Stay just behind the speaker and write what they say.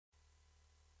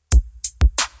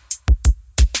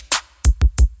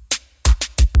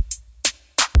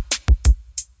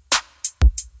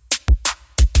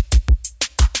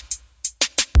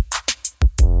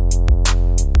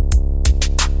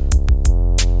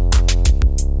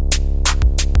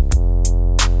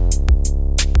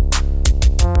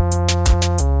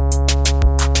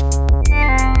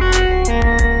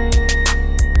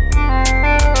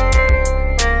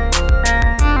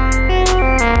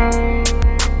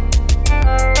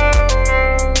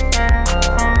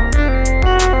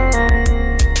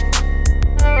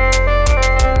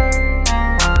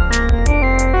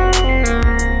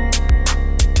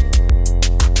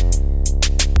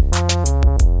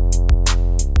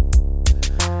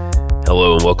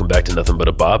Hello and welcome back to Nothing But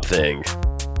a Bob Thing.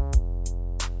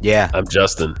 Yeah. I'm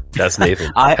Justin. That's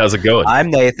Nathan. How's it going? I'm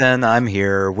Nathan. I'm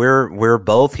here. We're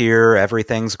both here.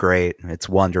 Everything's great. It's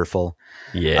wonderful.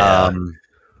 Yeah.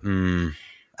 I'm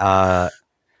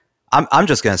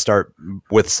just going to start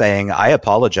with saying I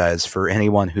apologize for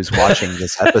anyone who's watching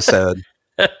this episode.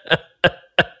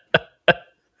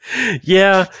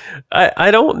 Yeah. I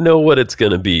don't know what it's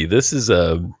going to be. This is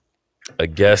a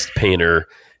guest painter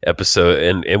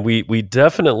episode, and we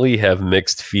definitely have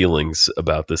mixed feelings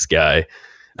about this guy.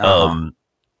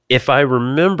 If I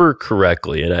remember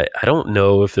correctly, and I don't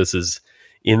know if this is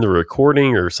in the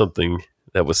recording or something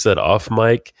that was said off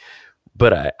mic,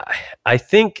 but I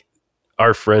think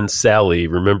our friend Sally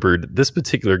remembered this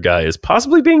particular guy as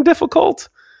possibly being difficult.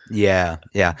 Yeah.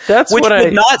 That's Which what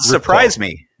would not surprise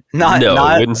me. Not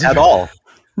at all.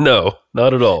 No,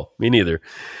 not at all. Me neither.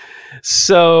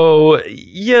 So,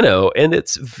 and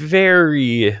it's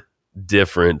very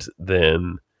different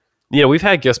than, we've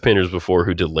had guest painters before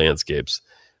who did landscapes.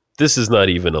 This is not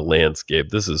even a landscape.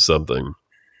 This is something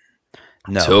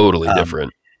totally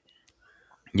different.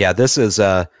 Yeah, this is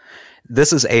a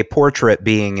portrait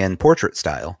being in portrait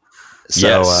style.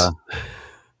 So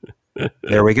yes.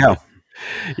 There we go.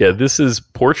 Yeah, this is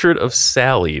Portrait of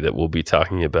Sally that we'll be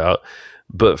talking about.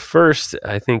 But first,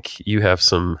 I think you have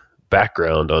some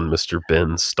background on Mr.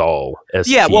 Ben Stahl,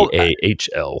 Stahl.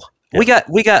 We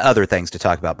got other things to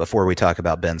talk about before we talk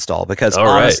about Ben Stahl, because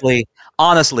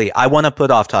honestly, I want to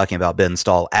put off talking about Ben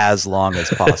Stahl as long as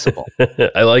possible.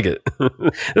 I like it.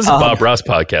 This is a Bob Ross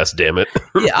podcast, damn it.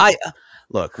 Yeah,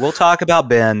 look, we'll talk about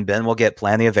Ben. Ben will get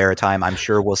plenty of airtime. I'm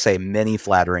sure we'll say many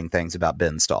flattering things about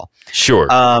Ben Stahl. Sure.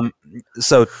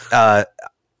 So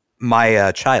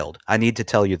my child, I need to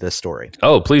tell you this story.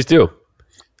 Oh, please do.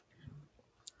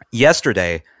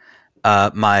 Yesterday,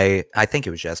 I think it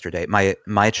was yesterday,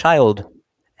 my child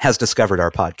has discovered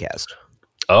our podcast.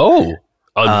 Oh,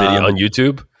 on video, on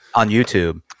YouTube? On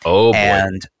YouTube. Oh, boy.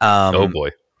 And, oh, boy.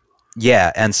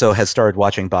 Yeah, and so has started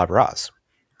watching Bob Ross.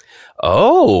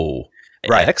 Oh,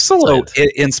 right. Excellent. So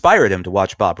it inspired him to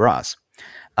watch Bob Ross.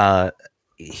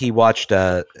 He watched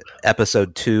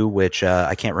episode 2, which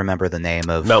I can't remember the name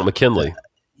of. Mount McKinley.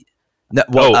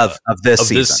 Of this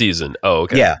season. This season. Oh,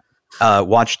 okay. Yeah.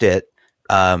 Watched it.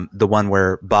 The one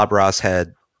where Bob Ross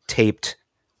had taped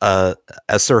a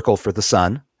circle for the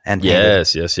sun. And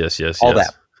yes. All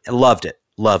that. I loved it.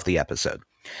 Loved the episode.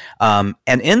 And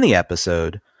in the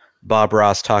episode, Bob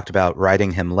Ross talked about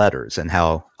writing him letters and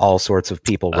how all sorts of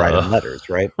people write him letters,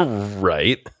 right?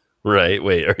 Right.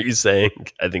 Wait, are you saying?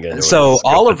 I think I know. So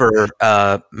Oliver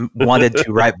wanted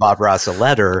to write Bob Ross a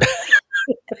letter.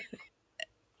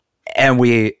 And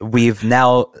we've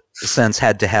now since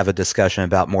had to have a discussion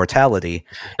about mortality,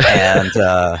 and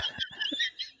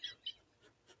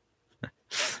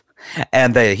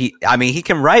he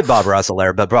can write Bob Ross a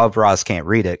letter, but Bob Ross can't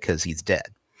read it because he's dead.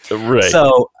 Right.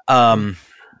 So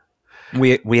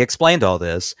we explained all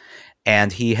this,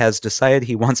 and he has decided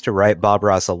he wants to write Bob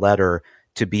Ross a letter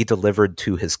to be delivered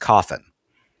to his coffin.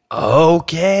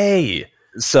 Okay.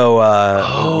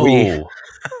 So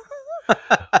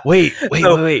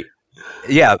wait.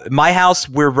 Yeah, my house,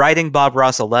 we're writing Bob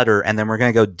Ross a letter, and then we're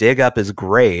going to go dig up his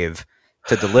grave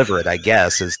to deliver it, I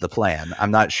guess, is the plan.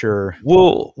 I'm not sure.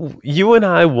 Well, you and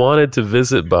I wanted to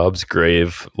visit Bob's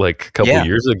grave like a couple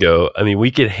years ago. I mean,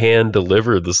 we could hand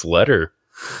deliver this letter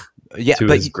to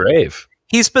his grave.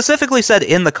 He specifically said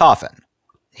in the coffin.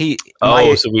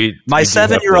 My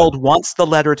 7-year-old wants the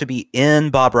letter to be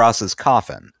in Bob Ross's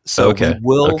coffin. So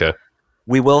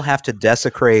we will have to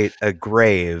desecrate a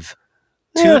grave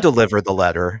to deliver the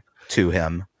letter to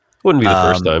him. Wouldn't be the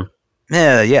first time.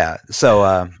 Yeah.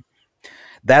 So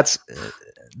that's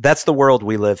the world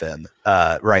we live in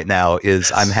right now.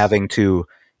 Is I'm having to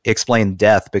explain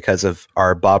death because of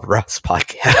our Bob Ross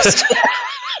podcast.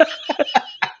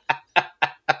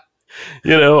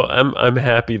 I'm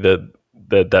happy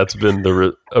that's been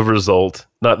a result,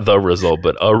 not the result,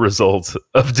 but a result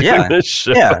of doing this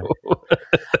show. Yeah.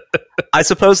 I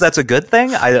suppose that's a good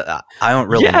thing. I don't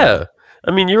really know. I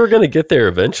mean, you were going to get there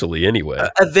eventually anyway.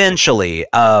 Eventually.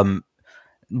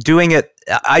 Doing it,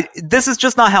 this is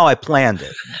just not how I planned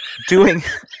it.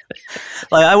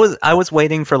 I was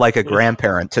waiting for like a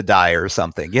grandparent to die or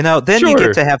something, then you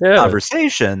get to have a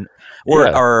conversation,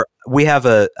 or we have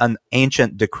an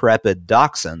ancient decrepit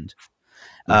dachshund.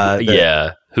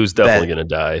 Who's definitely going to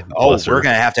die. Oh, we're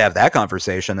going to have that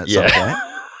conversation at some point.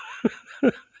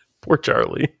 Poor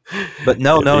Charlie. But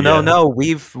no.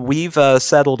 We've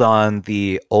settled on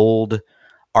the old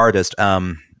artist.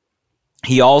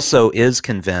 He also is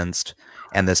convinced,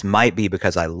 and this might be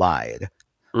because I lied,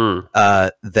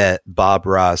 that Bob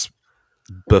Ross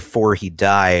before he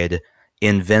died,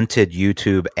 invented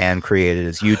YouTube and created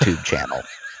his YouTube channel.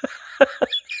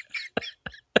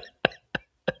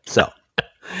 So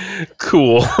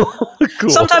cool. Cool.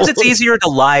 Sometimes it's easier to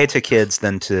lie to kids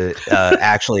than to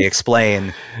actually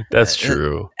explain. That's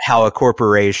true. How a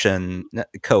corporation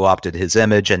co-opted his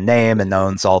image and name and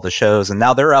owns all the shows, and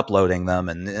now they're uploading them,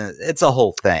 and it's a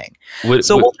whole thing. We'll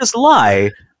just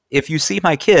lie. If you see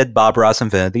my kid, Bob Ross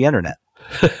invented the internet.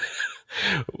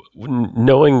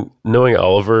 Knowing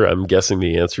Oliver, I'm guessing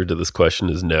the answer to this question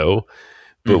is no.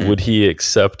 But would he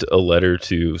accept a letter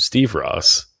to Steve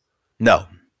Ross? No.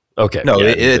 Okay. No,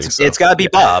 it's got to be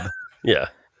Bob. Yeah.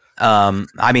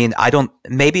 I mean, I don't.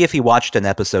 Maybe if he watched an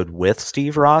episode with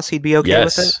Steve Ross, he'd be okay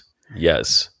with it.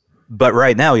 Yes. But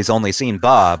right now, he's only seen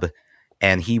Bob,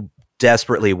 and he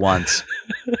desperately wants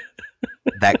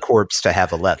that corpse to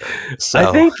have a letter.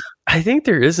 So I think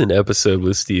there is an episode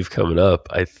with Steve coming up.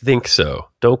 I think so.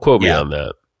 Don't quote me on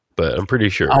that, but I'm pretty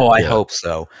sure. Oh, I hope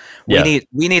so. We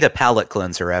need a palate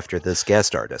cleanser after this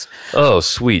guest artist. Oh,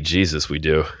 sweet Jesus, we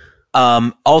do.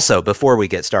 Also, before we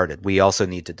get started, we also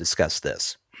need to discuss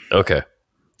this. Okay.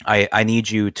 I need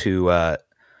you to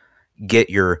get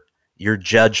your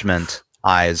judgment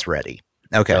eyes ready.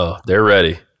 Okay. Oh, they're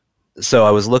ready. So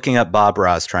I was looking up Bob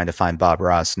Ross, trying to find Bob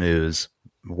Ross news,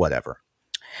 whatever.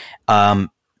 On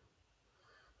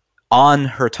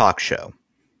her talk show,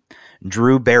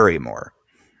 Drew Barrymore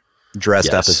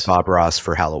dressed up as Bob Ross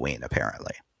for Halloween,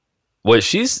 apparently. Well,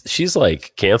 she's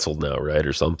like canceled now, right?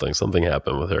 Or something. Something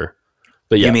happened with her.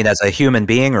 But You mean as a human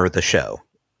being or the show?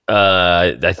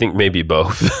 I think maybe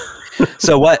both.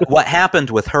 So what happened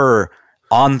with her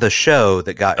on the show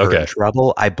that got her in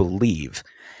trouble, I believe,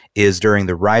 is during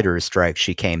the writers' strike,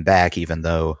 she came back even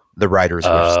though the writers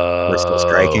were still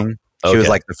striking. She was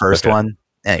like the first one.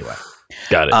 Anyway.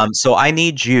 Got it. So I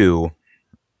need you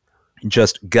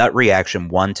just gut reaction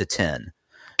 1 to 10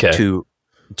 to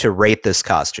rate this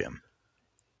costume.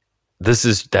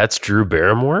 That's Drew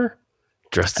Barrymore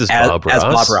dressed as Bob Ross? As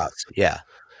Bob Ross, yeah.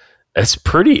 That's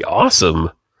pretty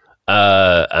awesome.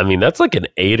 I mean, that's like an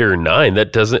 8 or 9.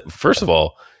 That doesn't. First of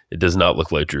all, it does not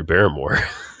look like Drew Barrymore.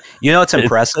 You know, it's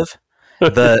impressive.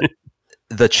 The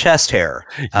chest hair.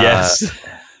 Yes,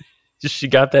 she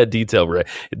got that detail right.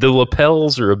 The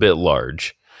lapels are a bit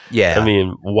large. Yeah, I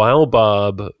mean, while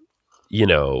Bob,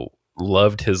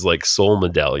 loved his like soul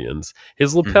medallions,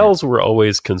 his lapels were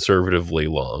always conservatively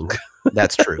long.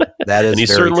 That's true. That is, and he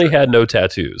certainly had no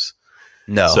tattoos.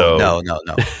 No.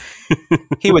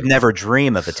 He would never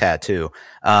dream of a tattoo.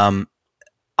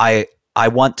 I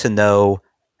want to know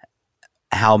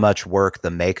how much work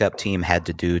the makeup team had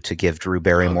to do to give Drew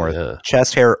Barrymore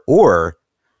chest hair,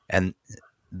 and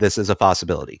this is a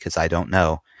possibility because I don't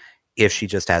know if she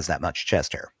just has that much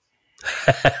chest hair.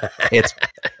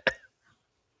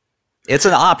 It's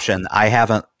an option. I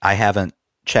haven't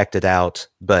checked it out,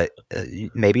 but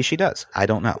maybe she does. I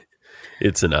don't know.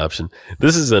 It's an option.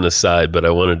 This is an aside, but I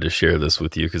wanted to share this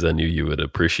with you because I knew you would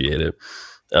appreciate it.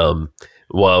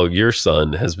 While your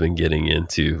son has been getting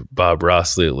into Bob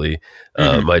Ross lately,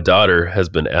 my daughter has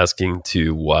been asking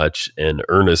to watch an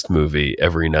Ernest movie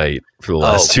every night for the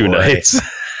last 2 nights.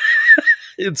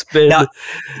 It's been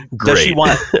great. Does she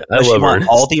want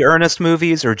all the Ernest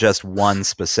movies or just one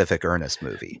specific Ernest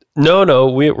movie? No,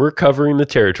 we're covering the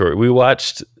territory. We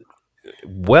watched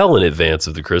well in advance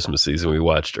of the Christmas season. We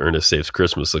watched Ernest Saves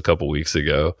Christmas a couple weeks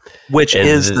ago, which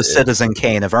is the Citizen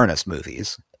Kane of Ernest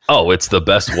movies. Oh, it's the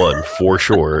best one for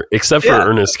sure, except for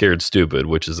Ernest Scared Stupid,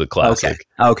 which is a classic.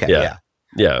 Okay, yeah.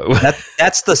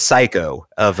 That's the Psycho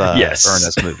of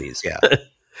Ernest movies. Yeah, but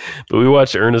we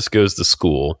watched Ernest Goes to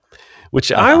School,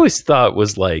 which I always thought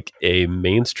was like a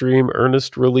mainstream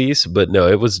Ernest release, but no,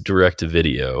 it was direct to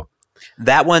video.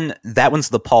 That one's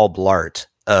the Paul Blart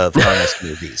of Ernest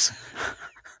movies.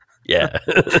 Yeah,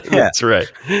 that's right.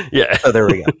 Yeah. So there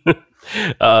we go.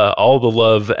 All the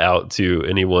love out to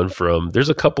anyone from. There's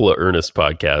a couple of Ernest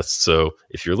podcasts, so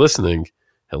if you're listening,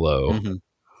 hello.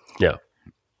 Yeah.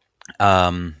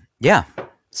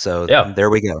 So there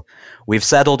we go. We've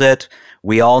settled it.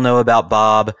 We all know about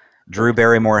Bob. Drew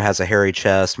Barrymore has a hairy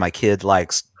chest. My kid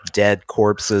likes dead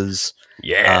corpses.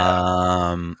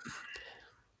 Yeah.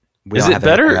 We don't have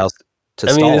better? Else to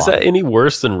I mean, is that any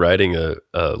worse than writing a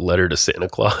letter to Santa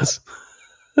Claus?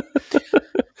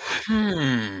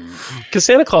 Because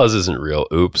Santa Claus isn't real.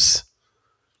 Oops.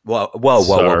 Whoa.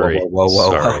 Sorry.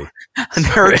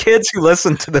 There are kids who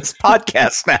listen to this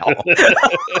podcast now.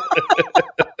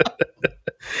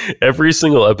 Every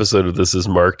single episode of this is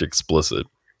marked explicit.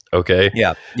 Okay.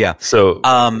 Yeah. So,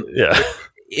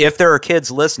 if there are kids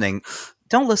listening,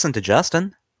 don't listen to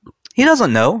Justin. He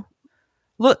doesn't know.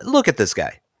 Look at this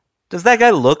guy. Does that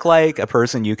guy look like a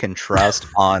person you can trust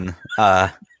on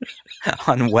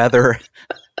whether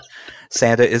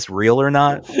Santa is real or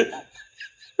not?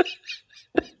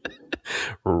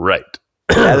 Right.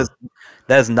 That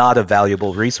is not a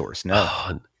valuable resource. No.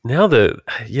 Oh, now that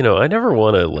I never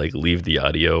want to like leave the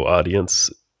audio audience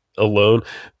alone,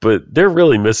 but they're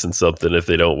really missing something if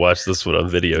they don't watch this one on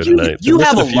video tonight. You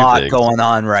have a lot things going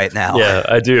on right now. Yeah,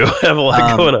 I do. I have a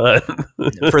lot going on.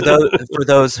 For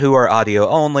those who are audio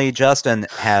only, Justin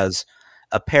has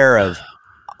a pair of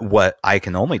what I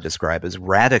can only describe as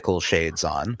radical shades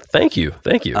on. Thank you.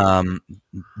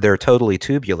 They're totally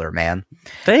tubular, man.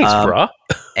 Thanks, brah.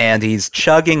 And he's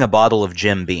chugging a bottle of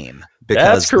Jim Beam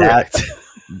because that's correct.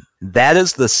 That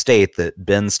is the state that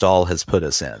Ben Stahl has put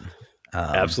us in.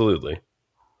 Absolutely.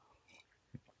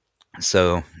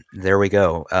 So there we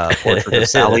go. Portrait of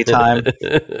Sally time.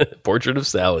 Portrait of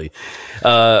Sally.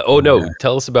 No,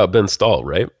 tell us about Ben Stahl,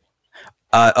 right?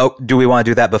 Do we want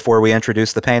to do that before we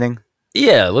introduce the painting?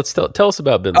 Yeah, let's tell us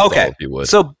about Ben Stahl, if you would.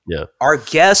 So our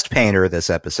guest painter this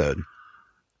episode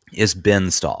is Ben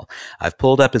Stahl. I've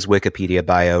pulled up his Wikipedia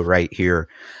bio right here.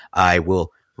 I will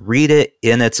read it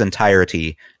in its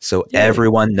entirety so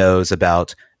everyone knows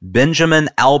about Benjamin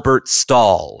Albert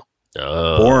Stahl.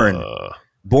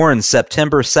 Born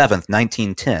September 7th,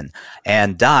 1910,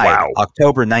 and died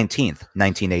October 19th,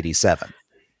 1987.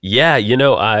 Yeah,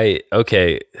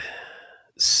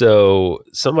 so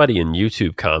somebody in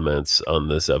YouTube comments on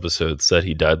this episode said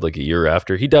he died like a year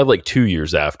after. He died like 2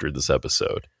 years after this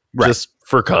episode. Right. Just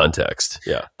for context.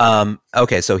 Yeah.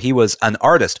 Okay, so he was an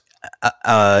artist,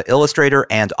 illustrator,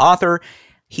 and author.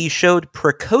 He showed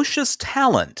precocious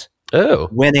talent,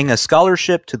 winning a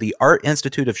scholarship to the Art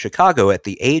Institute of Chicago at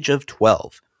the age of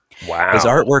 12. Wow. His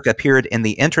artwork appeared in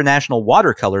the International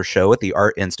Watercolor Show at the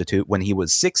Art Institute when he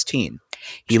was 16.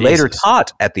 He later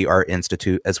taught at the Art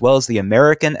Institute, as well as the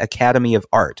American Academy of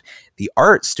Art, the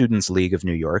Art Students League of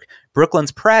New York,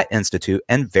 Brooklyn's Pratt Institute,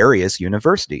 and various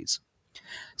universities.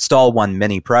 Stahl won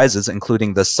many prizes,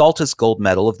 including the Saltus Gold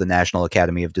Medal of the National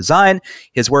Academy of Design.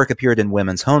 His work appeared in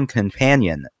Women's Home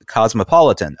Companion,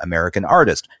 Cosmopolitan, American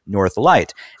Artist, North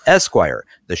Light, Esquire,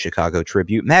 the Chicago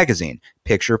Tribune Magazine,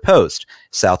 Picture Post,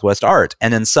 Southwest Art,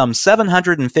 and in some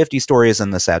 750 stories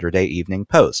in the Saturday Evening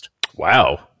Post.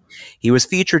 Wow. He was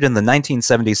featured in the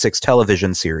 1976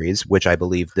 television series, which I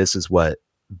believe this is what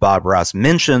Bob Ross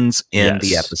mentions in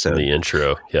the episode. The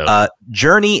intro, yeah.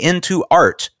 Journey into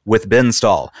Art with Ben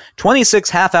Stahl. 26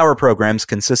 half-hour programs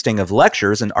consisting of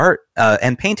lectures and art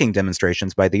and painting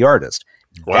demonstrations by the artist.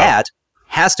 Wow. That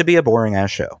has to be a boring-ass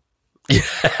show.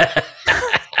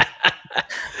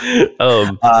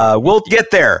 We'll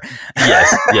get there.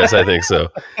 Yes, I think so.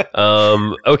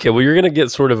 Okay, well, you're going to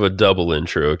get sort of a double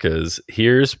intro because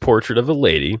here's Portrait of a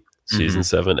Lady, Season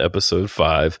 7, Episode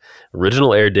 5.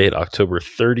 Original air date, October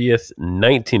 30th,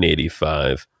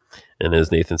 1985. And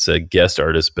as Nathan said, guest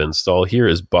artist Ben Stahl. Here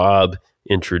is Bob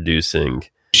introducing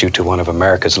you to one of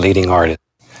America's leading artists.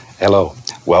 Hello,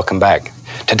 welcome back.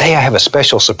 Today I have a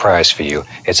special surprise for you.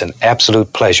 It's an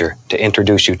absolute pleasure to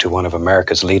introduce you to one of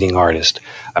America's leading artists,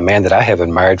 a man that I have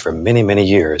admired for many, many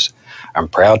years. I'm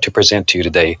proud to present to you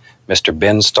today Mr.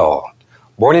 Ben Stahl.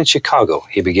 Born in Chicago,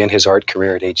 he began his art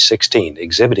career at age 16,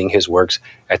 exhibiting his works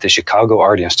at the Chicago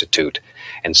Art Institute,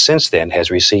 and since then has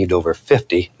received over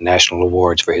 50 national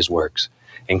awards for his works,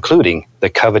 including the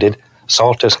coveted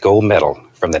Saltus Gold Medal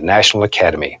from the National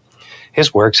Academy.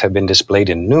 His works have been displayed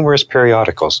in numerous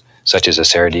periodicals, such as the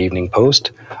Saturday Evening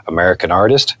Post, American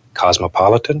Artist,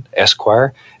 Cosmopolitan,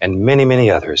 Esquire, and many, many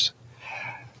others.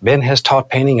 Ben has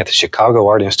taught painting at the Chicago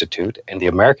Art Institute and the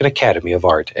American Academy of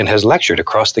Art and has lectured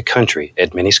across the country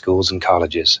at many schools and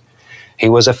colleges. He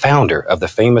was a founder of the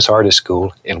famous Artist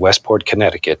School in Westport,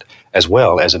 Connecticut, as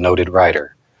well as a noted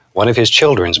writer. One of his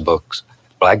children's books,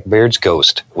 Blackbeard's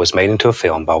Ghost, was made into a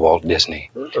film by Walt Disney.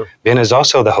 Ben is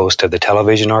also the host of the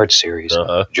television art series,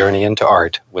 Journey into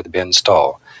Art with Ben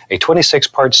Stahl, a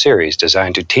 26-part series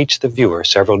designed to teach the viewer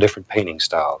several different painting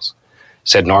styles.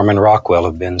 Said Norman Rockwell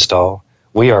of Ben Stahl,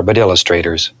 "We are but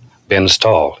illustrators. Ben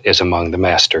Stahl is among the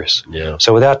masters." Yeah.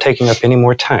 So without taking up any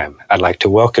more time, I'd like to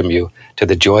welcome you to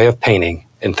the joy of painting,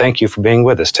 and thank you for being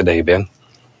with us today, Ben.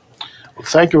 Well,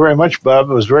 thank you very much, Bob.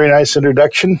 It was a very nice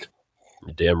introduction.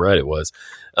 You're damn right it was.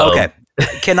 Okay.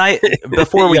 Can I,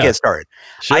 before we get started,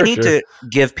 Sure, I need to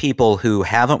give people who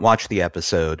haven't watched the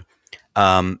episode,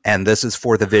 and this is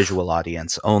for the visual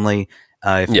audience only.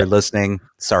 If you're listening,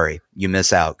 sorry, you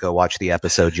miss out. Go watch the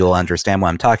episode. You'll understand what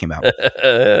I'm talking about.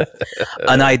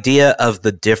 An idea of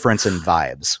the difference in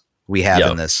vibes we have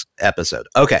in this episode.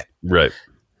 Okay. Right.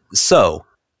 So,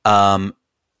 let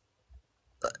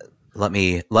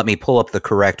me pull up the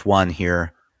correct one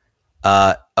here.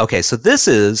 Okay, so this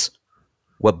is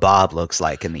what Bob looks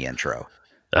like in the intro.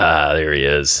 There he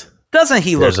is. Doesn't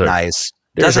he There's look our- nice?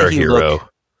 There's Doesn't our he hero.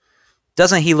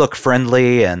 Doesn't he look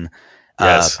friendly and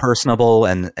Yes. personable?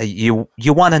 And you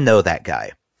want to know that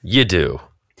guy. You do.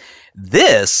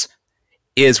 This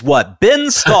is what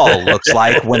Ben Stahl looks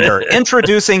like when they're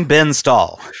introducing Ben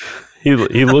Stahl. He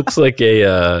looks like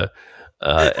a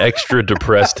extra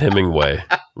depressed Hemingway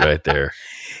right there.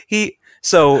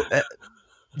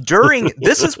 During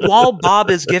this is while Bob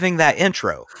is giving that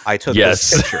intro. I took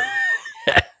this picture.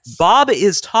 Bob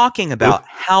is talking about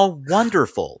how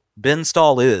wonderful Ben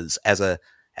Stahl is as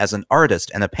an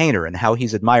artist and a painter and how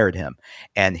he's admired him.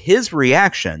 And his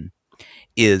reaction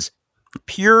is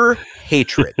pure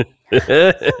hatred.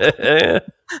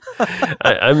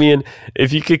 I mean,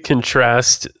 if you could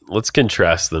let's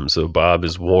contrast them. So Bob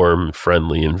is warm,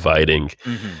 friendly, inviting,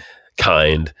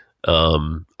 kind,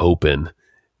 open.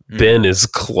 Ben is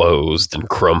closed and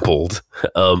crumpled.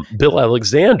 Bill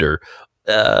Alexander,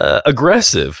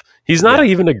 aggressive. He's not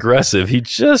even aggressive. He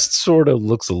just sort of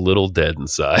looks a little dead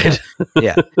inside.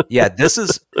 Yeah. This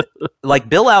is like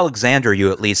Bill Alexander.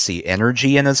 You at least see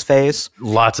energy in his face.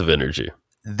 Lots of energy.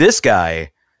 This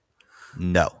guy,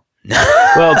 no.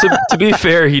 Well, to be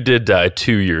fair, he did die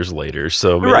 2 years later,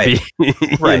 so maybe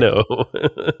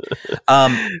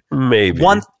maybe.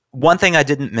 One thing I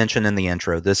didn't mention in the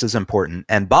intro. This is important,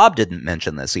 and Bob didn't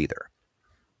mention this either.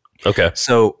 Okay.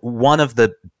 So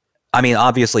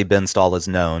obviously Ben Stahl is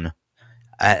known,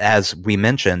 as we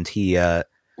mentioned. He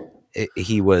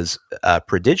was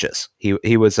prodigious.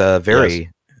 He was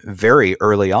very very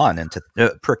early on into.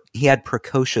 He had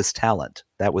precocious talent.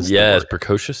 That was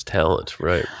precocious talent,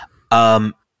 right?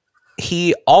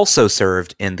 He also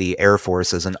served in the Air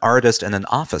Force as an artist and an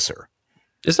officer.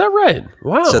 Is that right?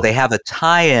 Wow. So they have a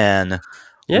tie-in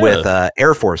with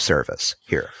Air Force service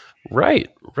here. Right.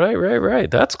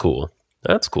 That's cool.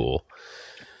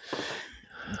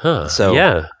 Huh. So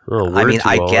yeah.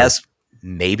 I guess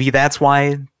maybe that's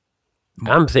why.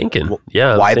 I'm thinking.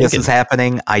 This is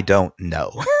happening, I don't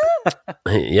know.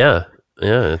 Yeah.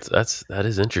 That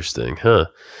is interesting, huh?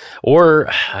 Or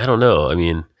I don't know. I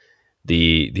mean,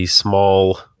 the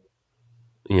small,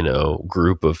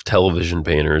 group of television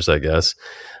painters, I guess.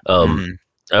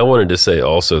 I wanted to say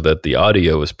also that the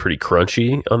audio is pretty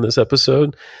crunchy on this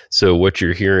episode. So what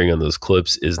you're hearing on those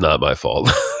clips is not my fault.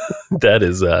 that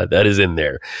is in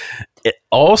there.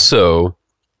 Also,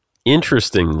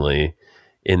 interestingly,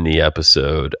 in the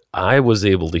episode, I was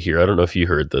able to hear, I don't know if you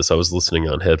heard this, I was listening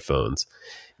on headphones.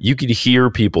 You could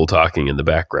hear people talking in the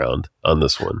background on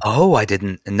this one. Oh, I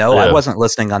didn't know. I wasn't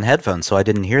listening on headphones, so I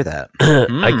didn't hear that.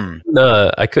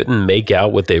 I couldn't make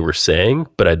out what they were saying,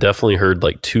 but I definitely heard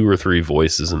like 2 or 3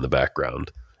 voices in the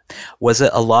background. Was it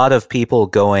a lot of people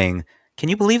going, "Can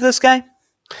you believe this guy?"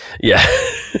 Yeah.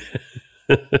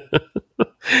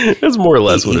 That's more or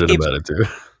less what it amounted to.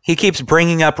 He keeps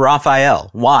bringing up Raphael.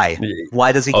 Why?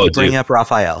 Why does he keep bringing up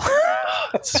Raphael?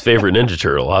 It's his favorite Ninja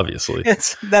Turtle, obviously.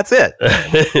 That's it.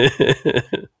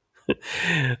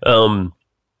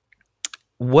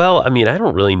 Well, I mean, I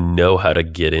don't really know how to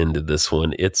get into this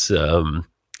one. It's a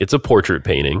portrait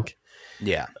painting.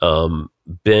 Yeah.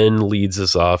 Ben leads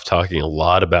us off talking a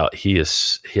lot about he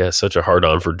has such a hard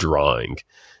on for drawing.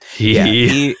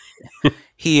 He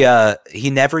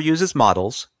never uses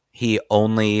models. He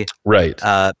only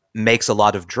makes a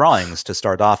lot of drawings to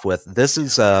start off with. This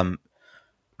is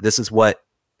what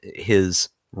his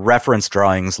reference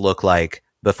drawings look like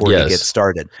before he gets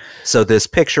started. So this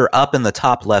picture up in the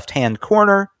top left-hand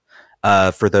corner,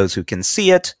 for those who can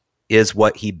see it, is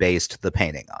what he based the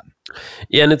painting on.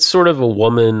 Yeah, and it's sort of a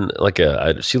woman,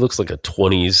 she looks like a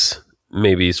 20s,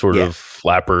 maybe sort of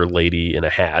flapper lady in a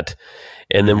hat.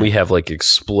 And then we have like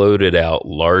exploded out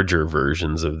larger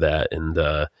versions of that. And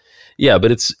but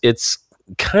it's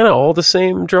kind of all the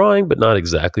same drawing, but not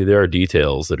exactly. There are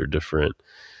details that are different.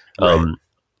 Right.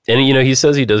 And he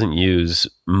says he doesn't use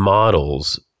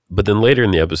models, but then later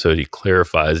in the episode he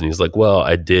clarifies and he's like, well,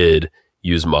 I did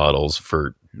use models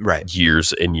for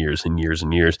years and years and years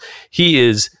and years. He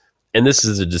is, and this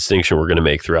is a distinction we're going to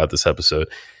make throughout this episode,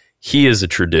 he is a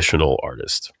traditional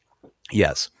artist.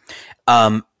 Yes.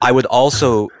 I would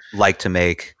also like to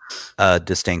make a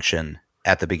distinction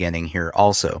at the beginning here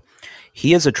also.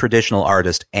 He is a traditional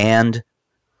artist and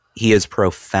he is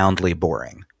profoundly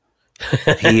boring.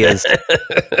 He is.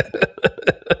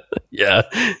 Yeah.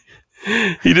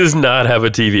 He does not have a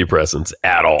TV presence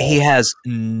at all. He has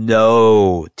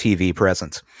no TV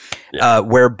presence. Yeah.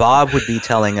 Where Bob would be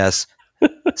telling us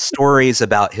stories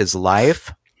about his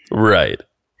life. Right.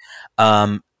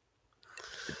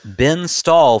 Ben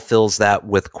Stahl fills that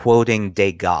with quoting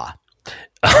Degas.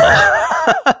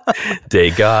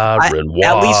 Degas, Renoir.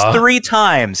 At least 3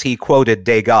 times he quoted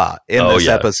Degas in this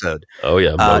episode. Oh,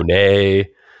 yeah. Monet.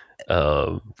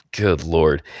 Good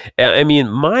Lord. I mean,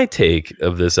 my take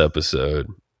of this episode,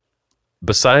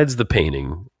 besides the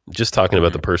painting, just talking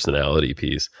about the personality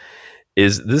piece,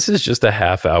 is this is just a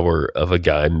half hour of a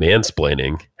guy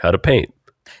mansplaining how to paint.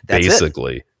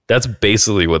 That's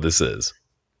basically what this is.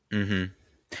 Mm-hmm.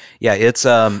 Yeah, it's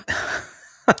and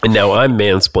now I'm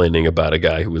mansplaining about a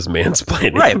guy who was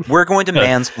mansplaining. Right, we're going to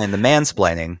mansplain the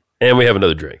mansplaining, and we have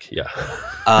another drink. Yeah.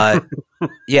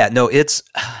 Yeah. No, it's.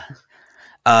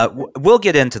 We'll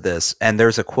get into this, and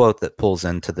there's a quote that pulls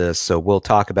into this, so we'll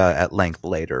talk about it at length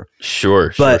later.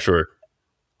 Sure.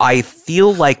 I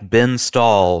feel like Ben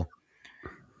Stahl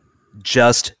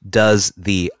just does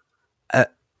the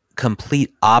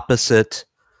complete opposite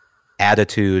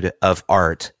attitude of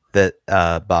art that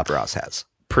Bob Ross has.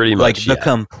 Pretty much, like the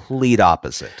complete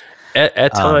opposite.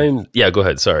 At time, yeah. Go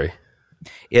ahead. Sorry.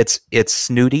 It's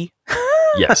snooty.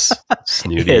 Yes,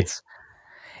 snooty.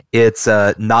 It's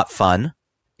not fun.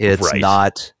 It's right.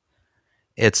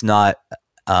 not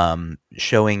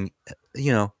showing,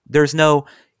 there's no,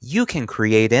 you can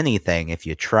create anything if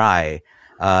you try.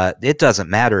 It doesn't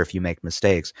matter if you make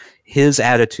mistakes. His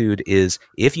attitude is,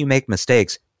 if you make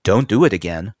mistakes, don't do it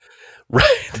again.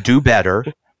 Right. Do better.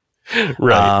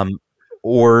 Right.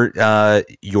 Or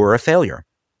you're a failure.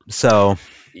 So.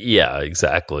 Yeah,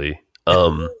 exactly.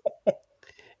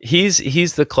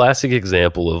 He's the classic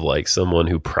example of like someone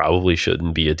who probably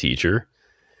shouldn't be a teacher.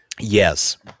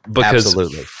 Yes, because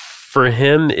absolutely. For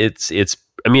him, it's.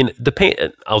 I mean, the paint.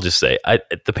 I'll just say,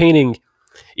 the painting.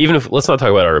 Even if, let's not talk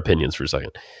about our opinions for a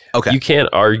second. Okay. You can't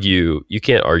argue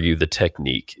the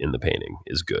technique in the painting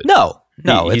is good. No.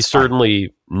 He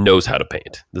certainly knows how to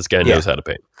paint. This guy knows how to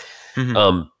paint.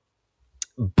 Mm-hmm.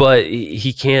 But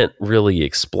he can't really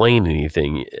explain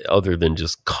anything other than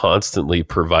just constantly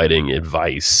providing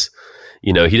advice.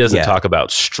 He doesn't talk about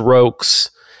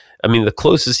strokes. I mean, the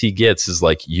closest he gets is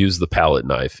like, use the palette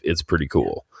knife. It's pretty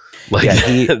cool. Like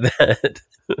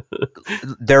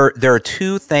there are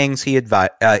 2 things he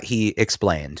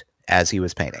explained as he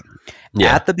was painting.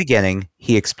 Yeah. At the beginning,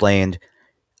 he explained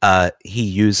he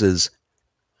uses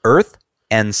earth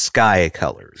and sky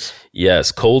colors.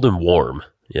 Yes, cold and warm.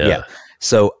 Yeah.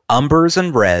 So umbers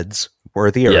and reds were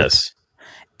the earth. Yes.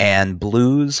 And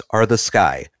blues are the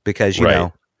sky, because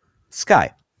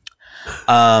sky.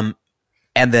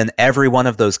 And then every one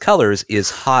of those colors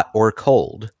is hot or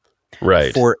cold.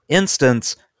 Right. For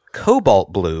instance,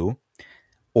 cobalt blue,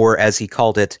 or as he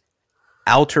called it,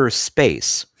 outer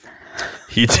space.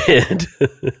 He did.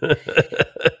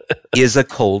 Is a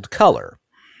cold color.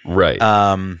 Right.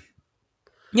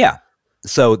 Yeah.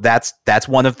 So that's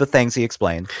one of the things he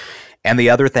explained. And the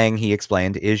other thing he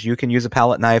explained is you can use a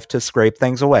palette knife to scrape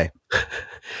things away.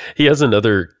 He has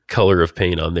another color of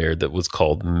paint on there that was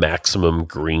called Maximum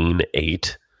Green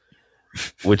 8,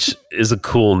 which is a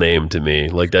cool name to me.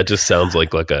 Like, that just sounds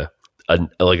like a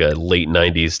late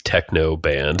 90s techno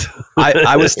band.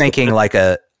 I was thinking like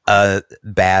a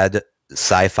bad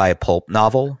sci-fi pulp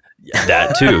novel.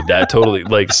 That too. That totally,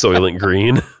 like Soylent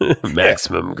Green.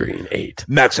 Maximum Green 8.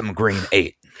 Maximum Green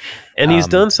 8. And he's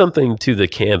done something to the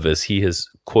canvas. He has,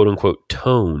 quote unquote,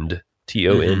 toned,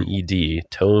 Toned,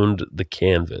 toned the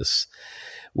canvas,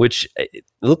 which it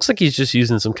looks like he's just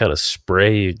using some kind of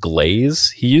spray glaze.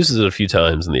 He uses it a few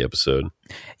times in the episode.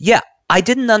 Yeah, I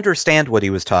didn't understand what he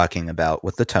was talking about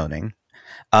with the toning.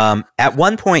 At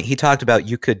one point, he talked about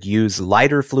you could use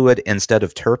lighter fluid instead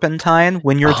of turpentine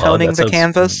when you're toning the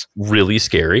canvas. Really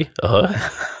scary.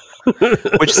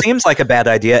 Which seems like a bad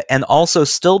idea, and also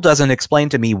still doesn't explain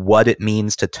to me what it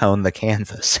means to tone the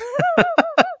canvas.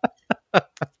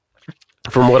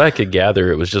 From what I could gather,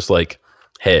 it was just like,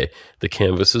 hey, the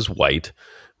canvas is white.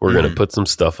 We're going to put some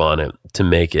stuff on it to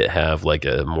make it have like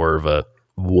a more of a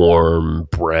warm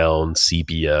brown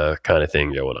sepia kind of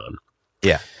thing going on.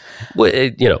 Yeah. Well,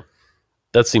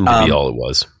 that seemed to be all it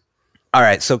was. All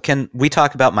right. So can we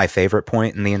talk about my favorite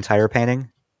point in the entire painting?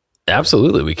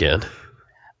 Absolutely, we can.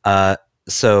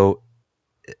 So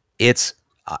it's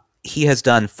he has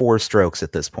done 4 strokes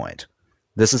at this point.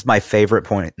 This is my favorite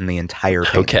point in the entire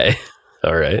painting. Okay.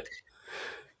 All right.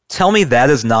 Tell me that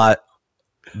is not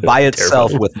by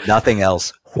itself with nothing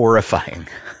else horrifying.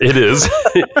 It is.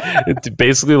 It's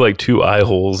basically like 2 eye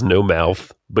holes, no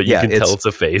mouth, but you can tell it's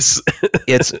a face.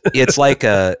 It's like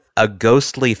a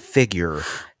ghostly figure.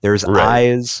 There's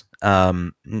eyes.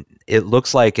 It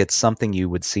looks like it's something you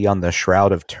would see on the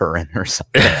Shroud of Turin or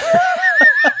something.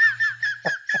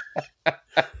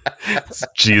 It's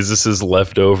Jesus's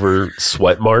leftover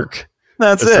sweat mark.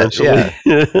 That's it. essentially.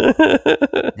 Yeah.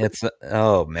 It's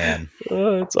oh man.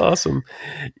 Oh, it's awesome.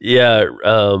 Yeah,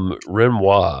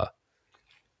 Renoir.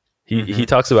 He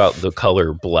talks about the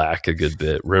color black a good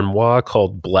bit. Renoir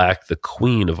called black the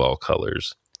queen of all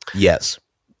colors, Yes.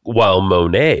 while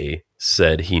Monet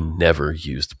said he never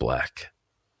used black.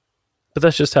 But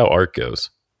that's just how art goes.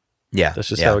 Yeah. That's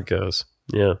just yeah. how it goes.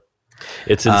 Yeah.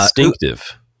 It's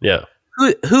instinctive. Yeah.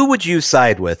 Who would you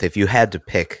side with if you had to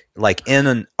pick, like in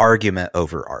an argument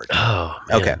over art? Oh,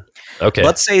 man. Okay.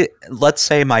 Let's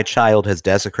say my child has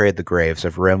desecrated the graves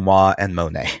of Renoir and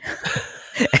Monet,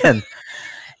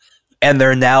 and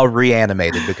they're now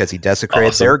reanimated because he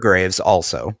desecrated their graves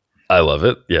also. I love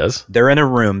it. Yes. They're in a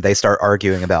room. They start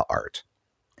arguing about art.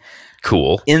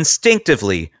 Cool.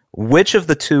 Instinctively, which of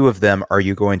the two of them are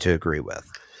you going to agree with?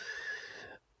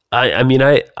 I mean,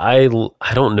 I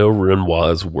don't know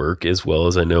Renoir's work as well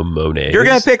as I know Monet's. You're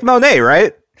going to pick Monet,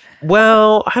 right?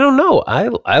 Well, I don't know.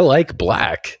 I like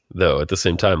black, though, at the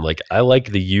same time. Like, I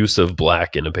like the use of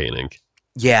black in a painting.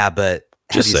 Yeah, but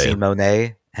Just have you saying. seen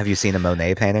Monet? Have you seen a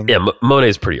Monet painting? Yeah,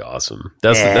 Monet's pretty awesome.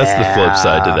 That's the flip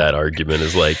side to that argument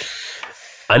is like,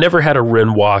 I never had a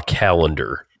Renoir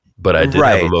calendar, but I did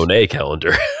have a Monet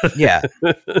calendar. Yeah.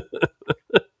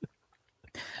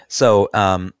 So,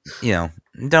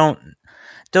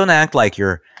 don't act like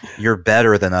you're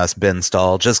better than us, Ben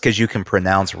Stahl, just because you can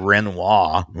pronounce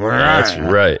Renoir. That's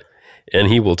right. And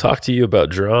he will talk to you about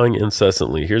drawing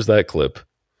incessantly. Here's that clip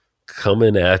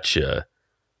coming at you.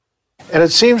 And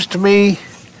it seems to me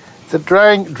that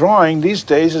drawing these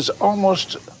days is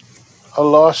almost a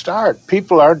lost art.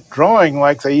 People aren't drawing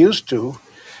like they used to,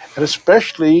 and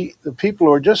especially the people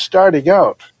who are just starting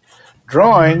out.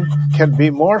 Drawing can be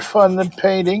more fun than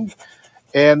painting,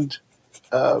 and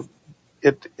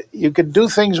you can do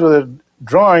things with a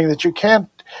drawing that you can't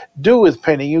do with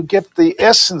painting. You get the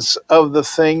essence of the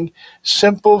thing,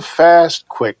 simple, fast,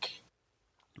 quick.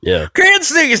 Yeah.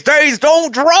 Kids these days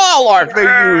don't draw like they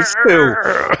used to.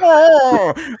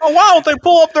 Oh, why don't they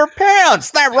pull up their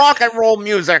pants? That rock and roll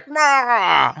music.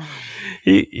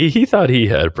 He thought he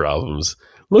had problems.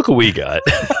 Look what we got.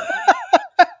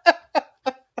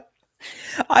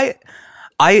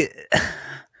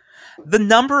 The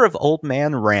number of old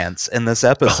man rants in this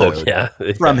episode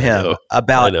from him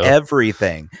about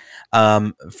everything,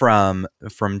 from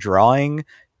drawing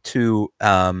to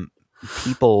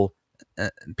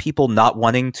people not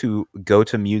wanting to go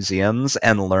to museums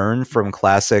and learn from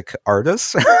classic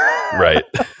artists. Right.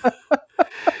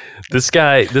 This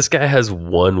guy has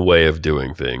one way of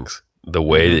doing things. The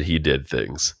way that he did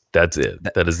things. That's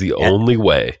it. That is the only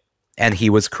way. And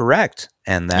he was correct.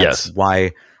 And that's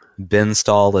why Ben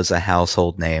Stahl is a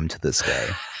household name to this day.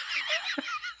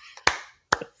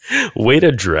 Way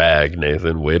to drag,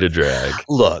 Nathan. Way to drag.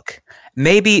 Look,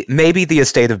 maybe the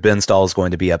estate of Ben Stahl is going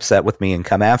to be upset with me and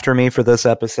come after me for this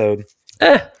episode.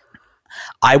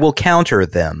 I will counter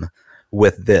them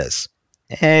with this.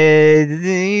 Hey,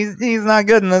 he's not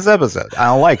good in this episode. I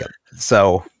don't like him.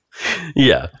 So,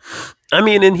 yeah. I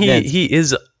mean, and he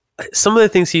is. Some of the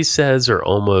things he says are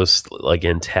almost like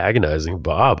antagonizing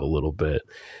Bob a little bit.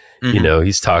 Mm-hmm. You know,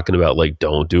 he's talking about like,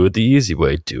 don't do it the easy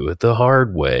way, do it the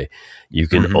hard way. You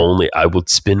can I would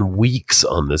spend weeks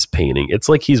on this painting. It's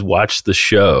like he's watched the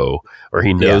show or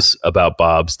he knows about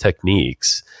Bob's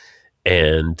techniques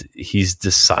and he's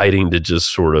deciding to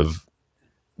just sort of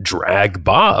drag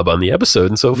Bob on the episode.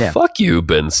 And so fuck you,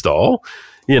 Ben Stahl,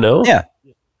 you know? Yeah.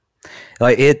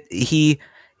 Like he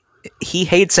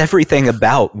hates everything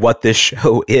about what this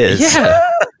show is. Yeah.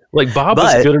 Like Bob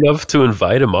was good enough to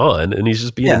invite him on and he's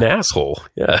just being an asshole.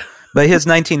 Yeah. But his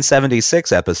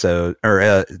 1976 episode or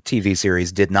TV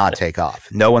series did not take off.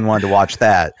 No one wanted to watch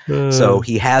that. So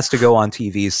he has to go on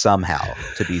TV somehow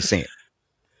to be seen.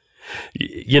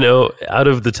 You know, out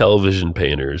of the television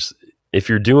painters, if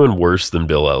you're doing worse than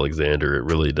Bill Alexander, it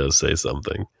really does say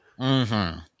something.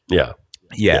 Mm-hmm. Yeah.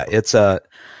 Yeah. It's I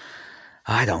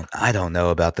don't know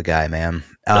about the guy, man.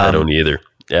 I don't either.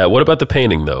 Yeah. What about the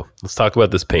painting, though? Let's talk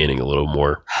about this painting a little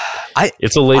more.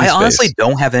 It's a lady's I honestly face.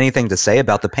 Don't have anything to say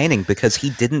about the painting because he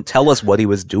didn't tell us what he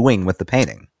was doing with the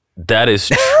painting. That is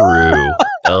true.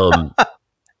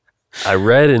 I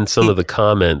read in some of the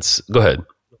comments. Go ahead.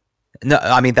 No,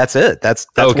 I mean, that's it. That's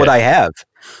what I have.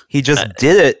 He just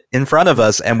did it in front of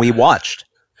us and we watched.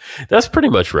 That's pretty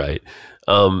much right.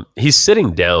 He's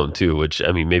sitting down too, which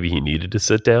I mean, maybe he needed to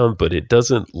sit down, but it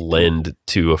doesn't lend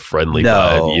to a friendly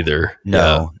vibe either.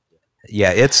 No.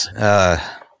 Yeah, it's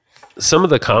some of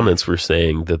the comments were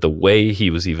saying that the way he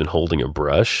was even holding a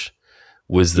brush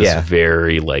was this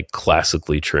very like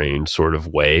classically trained sort of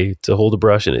way to hold a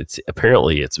brush, and it's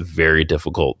very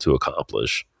difficult to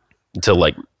accomplish, to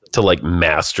like to like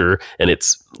master, and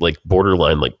it's like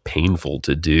borderline like painful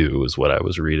to do is what I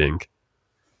was reading.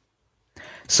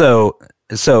 So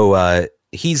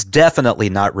he's definitely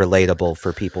not relatable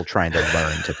for people trying to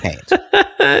learn to paint.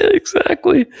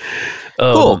 Exactly.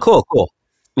 Cool.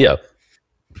 Yeah.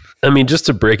 I mean, just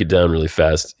to break it down really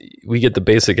fast, we get the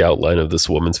basic outline of this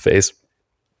woman's face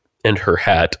and her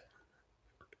hat.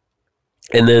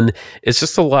 And then it's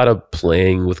just a lot of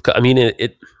playing with, I mean,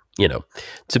 it you know,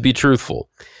 to be truthful,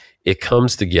 it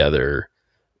comes together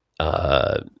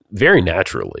very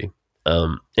naturally.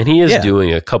 And he is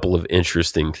doing a couple of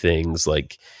interesting things.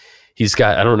 Like he's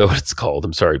got, I don't know what it's called.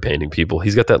 I'm sorry, painting people.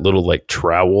 He's got that little like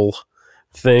trowel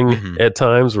thing at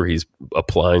times where he's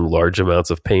applying large amounts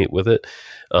of paint with it.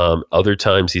 Other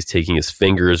times he's taking his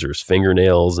fingers or his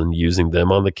fingernails and using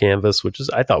them on the canvas, which is,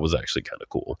 I thought was actually kind of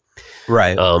cool.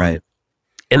 Right. Right.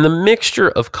 And the mixture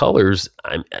of colors,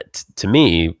 to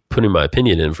me, putting my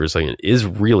opinion in for a second, is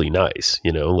really nice,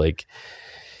 you know, like,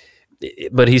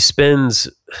 but he spends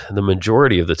the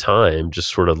majority of the time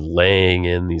just sort of laying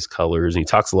in these colors. And he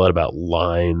talks a lot about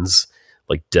lines,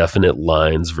 like definite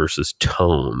lines versus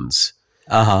tones.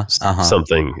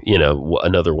 Something, you know,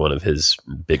 another one of his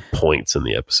big points in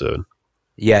the episode.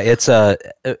 Yeah, it's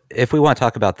if we want to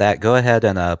talk about that, go ahead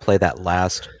and play that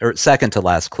last or second to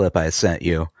last clip I sent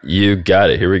you. You got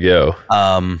it. Here we go.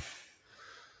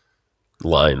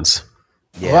 Lines.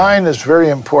 Yeah. Line is very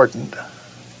important.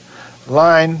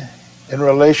 Line in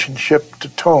relationship to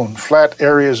tone, flat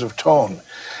areas of tone.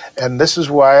 And this is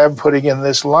why I'm putting in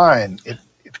this line. It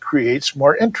creates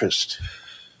more interest.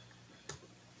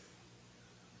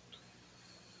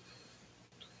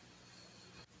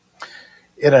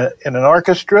 In an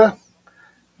orchestra,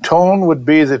 tone would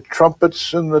be the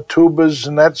trumpets and the tubas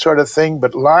and that sort of thing,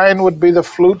 but line would be the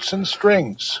flutes and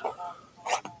strings.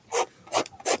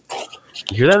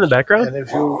 You hear that in the background? And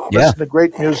if you listen to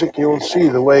great music, you will see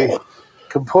the way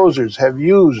composers have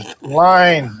used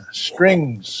line,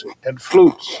 strings, and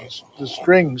flutes, the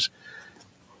strings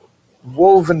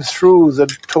woven through the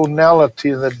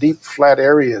tonality and the deep flat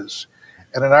areas.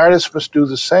 And an artist must do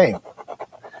the same.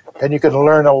 And you can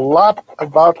learn a lot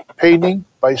about painting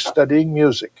by studying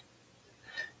music.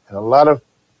 And a lot of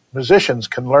musicians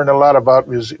can learn a lot about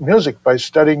music by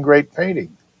studying great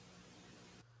painting.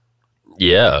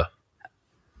 Yeah.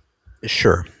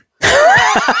 Sure.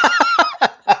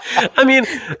 I mean,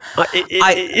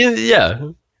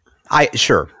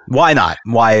 sure. Why not?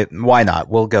 Why not?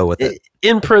 We'll go with it.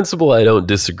 In principle, I don't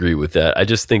disagree with that. I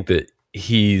just think that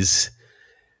he's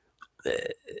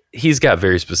got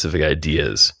very specific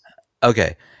ideas.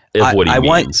 Okay. Of what he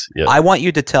means. I want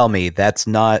you to tell me that's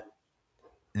not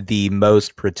the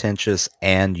most pretentious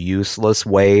and useless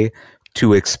way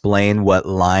to explain what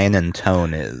line and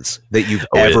tone is that you've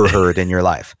ever heard in your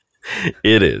life.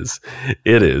 It is.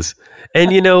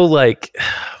 And, you know, like,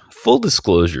 full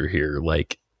disclosure here,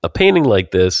 like, a painting like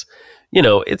this, you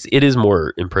know, it is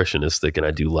more impressionistic, and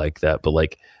I do like that. But,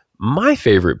 like, my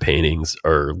favorite paintings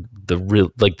are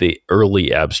the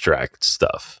early abstract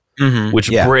stuff. Which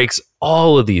breaks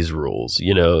all of these rules.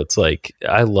 You know, it's like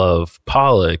I love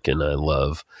Pollock and I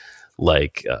love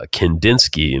like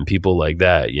Kandinsky and people like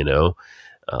that. You know,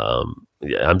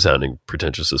 I'm sounding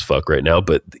pretentious as fuck right now,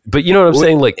 but you know what I'm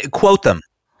saying? Like, quote them.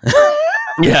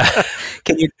 Yeah.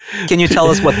 Can you tell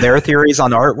us what their theories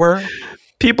on art were?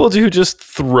 People who just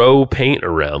throw paint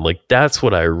around, like that's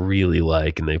what I really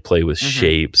like, and they play with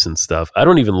shapes and stuff. I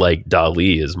don't even like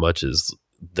Dali as much as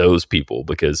those people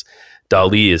because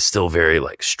Dali is still very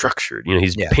like structured. You know,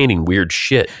 he's painting weird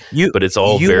shit, but it's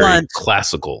all very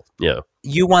classical. Yeah.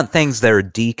 You want things that are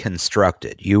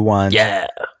deconstructed. You want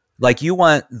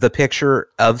the picture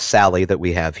of Sally that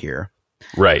we have here.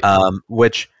 Right.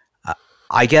 Which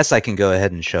I guess I can go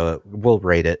ahead and show it. We'll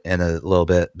rate it in a little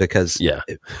bit because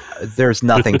there's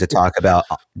nothing to talk about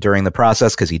during the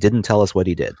process because he didn't tell us what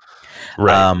he did.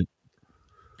 Right.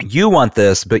 You want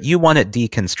this, but you want it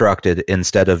deconstructed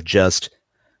instead of just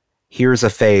here's a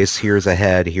face, here's a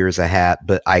head, here's a hat,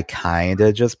 but I kind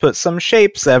of just put some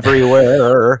shapes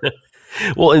everywhere.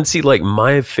 Well, and see, like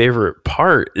my favorite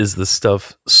part is the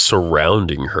stuff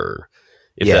surrounding her,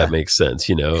 if that makes sense.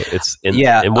 You know,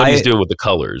 and what he's doing with the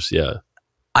colors. Yeah,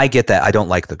 I get that. I don't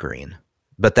like the green,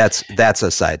 but that's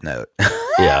a side note.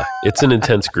 Yeah, it's an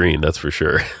intense green, that's for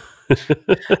sure.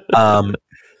 I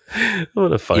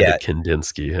want to find a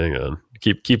Kandinsky. Hang on,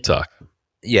 keep talking.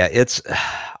 Yeah, it's.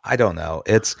 I don't know.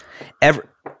 It's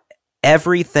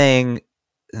everything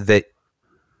that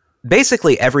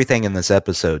basically everything in this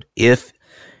episode. If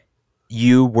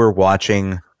you were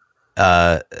watching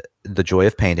The Joy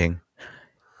of Painting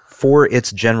for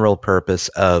its general purpose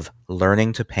of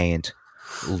learning to paint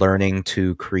learning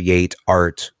to create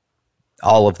art,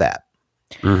 all of that.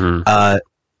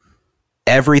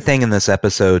 Everything in this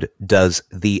episode does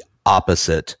the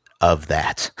opposite of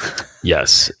that.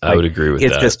 Yes, I would agree with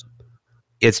that.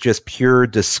 It's just pure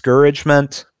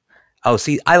discouragement. Oh,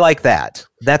 see, I like that.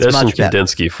 That's some much better.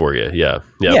 Kandinsky for you. Yeah.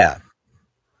 Yep. Yeah.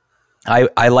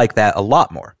 I like that a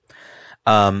lot more.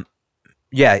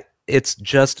 Yeah, it's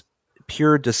just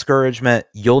pure discouragement.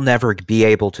 You'll never be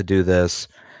able to do this.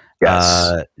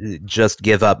 Yes. Just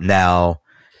give up now.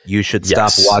 You should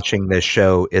stop watching this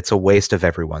show. It's a waste of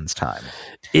everyone's time.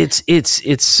 It's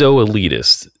so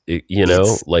elitist, you know,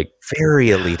 it's like very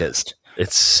elitist.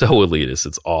 It's so elitist.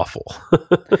 It's awful.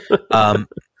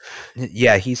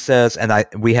 Yeah, he says, and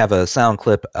we have a sound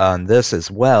clip on this as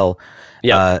well.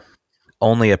 Yeah.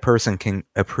 Only a person can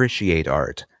appreciate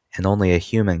art, and only a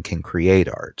human can create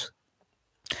art.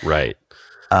 Right.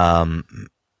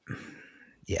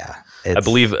 Yeah. I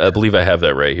believe I have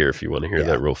that right here if you want to hear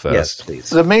that real fast. Yes, please.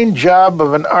 The main job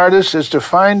of an artist is to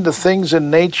find the things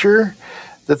in nature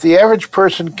that the average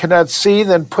person cannot see,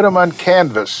 then put them on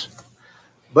canvas.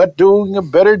 But doing a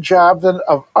better job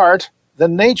of art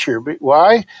than nature.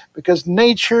 Why? Because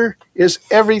nature is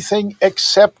everything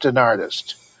except an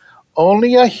artist.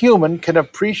 Only a human can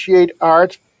appreciate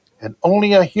art, and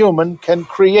only a human can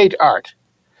create art.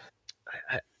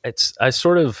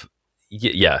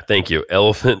 Yeah, thank you.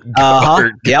 Elephant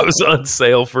art goes on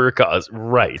sale for a cause.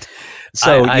 Right.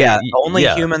 So, only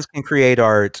humans can create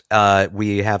art.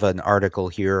 We have an article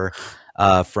here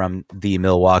from the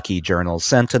Milwaukee Journal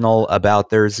Sentinel about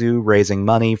their zoo raising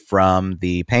money from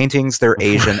the paintings their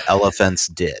Asian elephants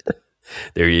did.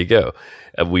 There you go.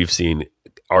 We've seen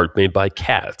art made by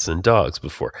cats and dogs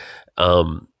before.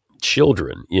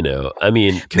 Children, you know, I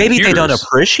mean, computers. Maybe they don't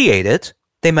appreciate it.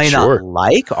 They may not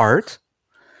like art.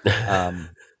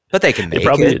 But they can make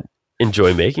it.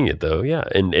 Enjoy making it though. Yeah.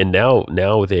 And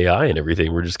now with AI and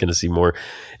everything, we're just going to see more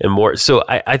and more. So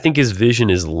I think his vision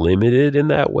is limited in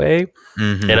that way.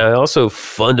 Mm-hmm. And I also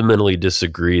fundamentally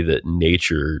disagree that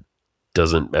nature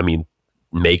doesn't,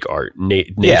 make art.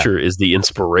 Nature is the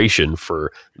inspiration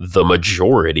for the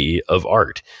majority of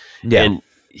art. Yeah. And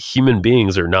human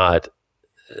beings are not,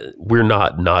 we're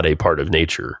not a part of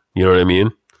nature. You know what I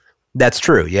mean? That's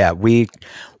true. Yeah. We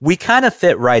kind of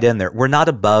fit right in there. We're not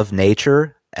above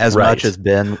nature as much as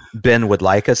Ben would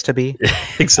like us to be.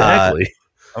 Exactly.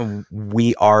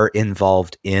 We are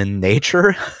involved in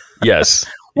nature. Yes.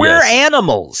 We're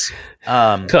animals.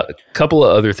 Couple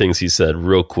of other things he said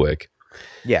real quick.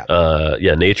 Yeah.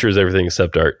 Nature is everything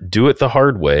except art. Do it the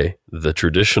hard way, the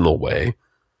traditional way.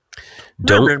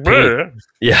 Don't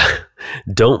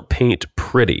paint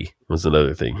pretty was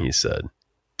another thing he said.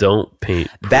 Don't paint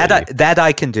pretty. That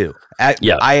I can do.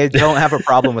 I don't have a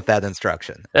problem with that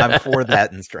instruction. I'm for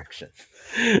that instruction.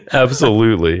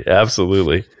 Absolutely. I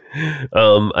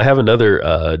have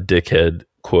another dickhead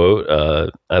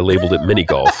quote. I labeled it mini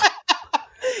golf.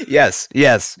 Yes.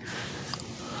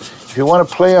 If you want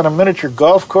to play on a miniature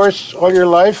golf course all your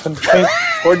life and paint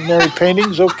ordinary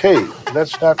paintings, okay.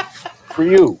 That's not for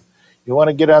you. You want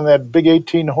to get on that big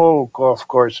 18-hole golf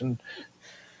course and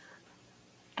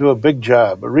do a big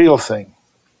job, a real thing.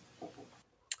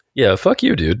 Yeah, fuck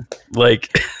you, dude.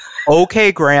 Like,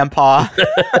 okay, Grandpa.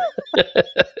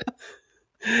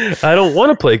 I don't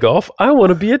want to play golf. I want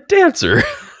to be a dancer.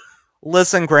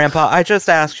 Listen, Grandpa, I just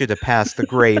asked you to pass the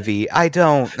gravy. I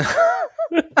don't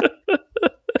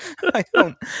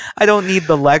need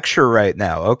the lecture right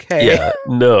now, okay? Yeah,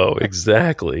 no,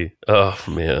 exactly. Oh,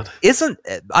 man.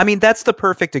 That's the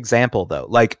perfect example, though.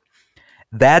 Like,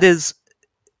 that is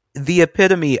the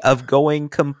epitome of going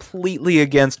completely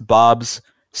against Bob's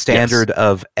standard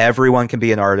of everyone can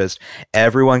be an artist,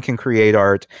 everyone can create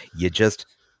art.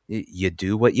 You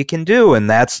do what you can do, and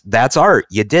that's art.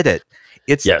 You did it.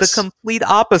 It's the complete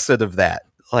opposite of that.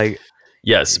 Like,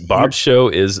 yes, Bob's show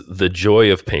is the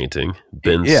joy of painting.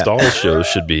 Ben Stahl's show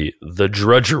should be the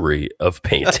drudgery of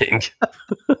painting.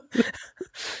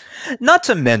 Not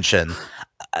to mention,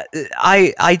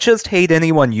 I just hate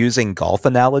anyone using golf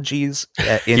analogies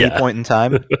at any point in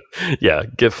time. Yeah,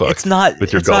 get fucked. It's not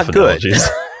with your it's golf not good. analogies.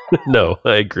 No,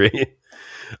 I agree.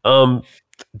 Do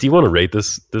you want to rate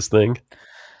this thing?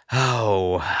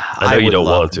 Oh, I know you don't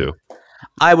want to.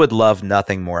 I would love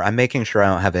nothing more. I'm making sure I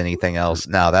don't have anything else.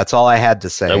 No, that's all I had to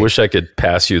say. I wish I could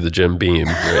pass you the Jim Beam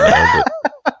right now,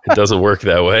 but it doesn't work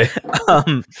that way.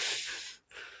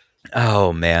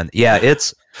 Oh man, yeah,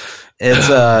 it's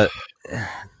a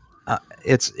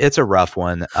rough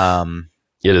one.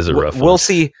 It is a rough one. We'll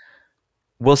see.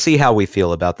 we'll see how we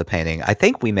feel about the painting. I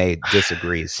think we may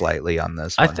disagree slightly on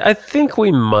this one. I think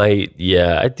we might.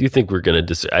 Yeah, I do think we're going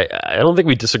to I don't think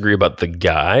we disagree about the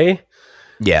guy.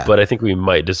 Yeah. But I think we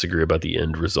might disagree about the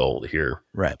end result here.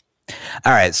 Right.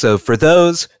 All right. So for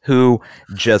those who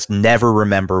just never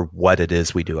remember what it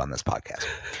is we do on this podcast,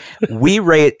 we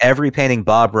rate every painting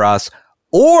Bob Ross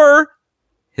or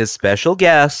his special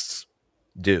guests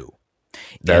do.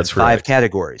 That's in 5 right.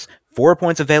 categories. 4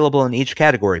 points available in each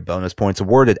category. Bonus points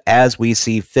awarded as we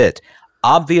see fit.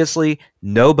 Obviously,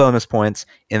 no bonus points.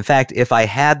 In fact, if I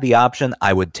had the option,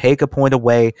 I would take a point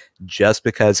away just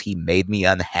because he made me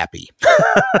unhappy.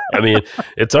 I mean,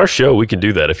 it's our show. We can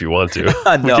do that if you want to.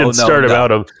 We No, can start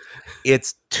about him.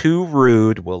 It's too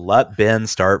rude. We'll let Ben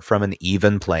start from an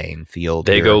even playing field.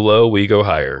 They here. go low, we go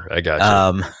higher. I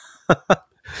got you.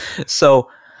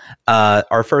 So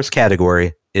our first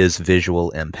category is visual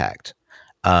impact.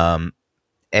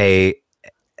 A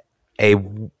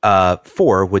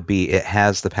 4 would be it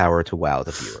has the power to wow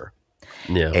the viewer.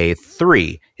 Yeah. A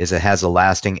 3 is it has a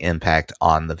lasting impact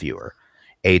on the viewer.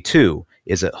 A 2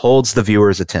 is it holds the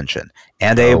viewer's attention.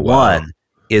 And a 1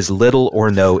 is little or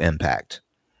no impact.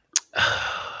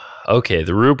 Okay,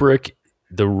 the rubric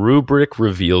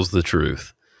reveals the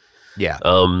truth. Yeah.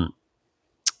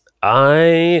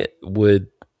 I would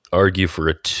argue for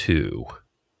a 2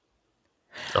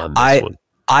 on this one.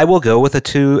 I will go with a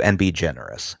 2 and be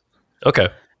generous. Okay.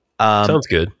 Sounds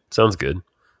good.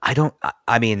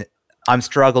 I mean, I'm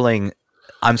struggling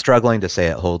to say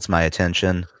it holds my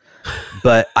attention,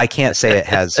 but I can't say it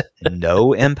has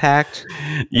no impact.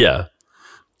 Yeah.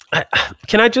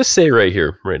 Can I just say right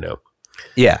here, right now?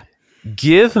 Yeah.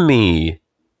 Give me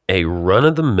a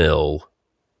run-of-the-mill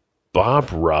Bob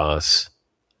Ross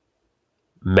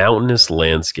mountainous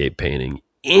landscape painting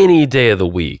any day of the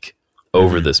week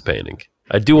over this painting.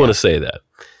 I do want to say that.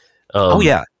 Oh,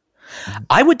 yeah.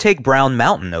 I would take Brown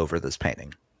Mountain over this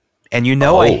painting. And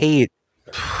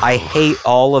I hate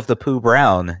all of the Pooh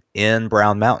Brown in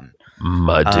Brown Mountain.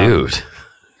 My dude.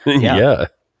 Yeah.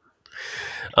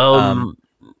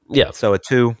 Yeah. So a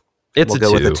 2. We'll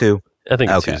go with a 2. I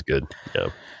think a 2 is good.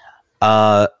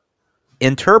 Yeah.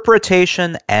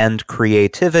 Interpretation and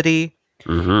creativity.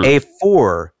 Mm-hmm. A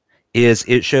 4 is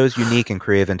it shows unique and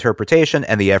creative interpretation,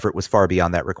 and the effort was far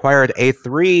beyond that required. A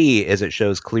 3 is it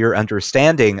shows clear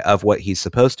understanding of what he's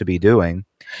supposed to be doing,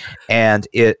 and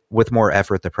with more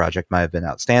effort, the project might have been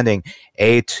outstanding.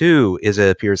 A 2 is it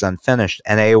appears unfinished,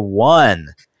 and a 1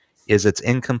 is it's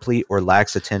incomplete or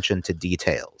lacks attention to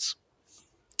details.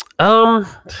 I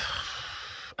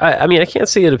mean, I can't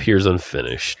say it appears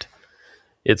unfinished.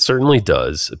 It certainly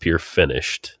does appear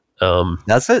finished.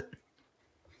 Does it?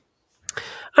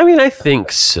 I mean, I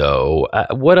think so.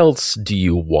 What else do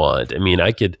you want? I mean,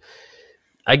 I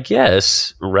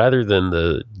guess, rather than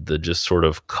the just sort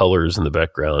of colors in the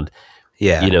background,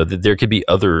 there could be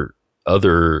other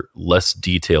less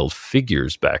detailed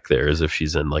figures back there, as if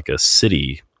she's in like a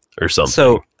city or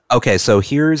something. So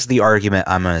here's the argument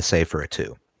I'm going to say for a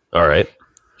 2. All right.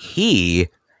 He,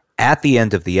 at the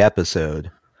end of the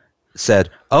episode, said,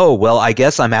 "Oh, well, I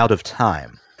guess I'm out of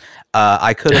time.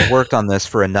 I could have worked on this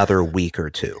for another week or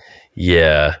 2."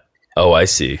 Yeah. Oh, I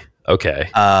see. Okay.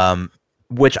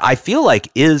 Which I feel like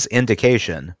is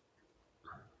indication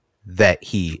that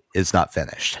he is not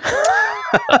finished.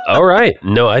 All right.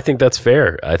 No, I think that's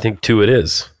fair. I think 2 it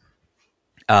is.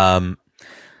 I'm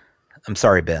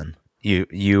sorry, Ben.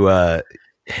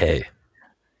 Hey.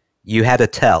 You had to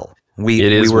tell.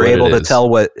 We were able to tell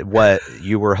what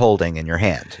you were holding in your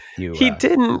hand. He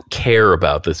didn't care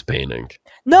about this painting.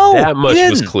 No, that much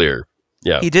was clear.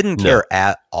 Yeah, he didn't care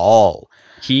at all.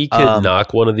 He could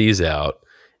knock one of these out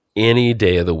any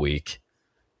day of the week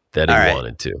that he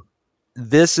wanted to.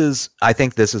 I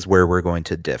think this is where we're going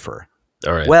to differ.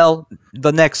 All right. Well,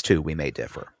 the next 2 we may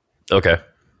differ. Okay.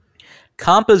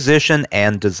 Composition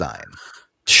and design.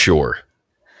 Sure.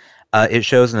 It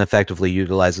shows and effectively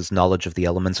utilizes knowledge of the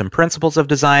elements and principles of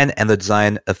design, and the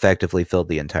design effectively filled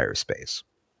the entire space.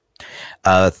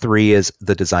 3 is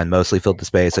the design mostly filled the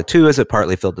space. A 2 is it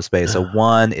partly filled the space. A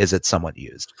 1 is it somewhat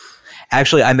used.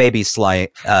 Actually, I may be sliding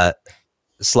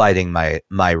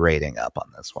my rating up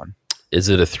on this one. Is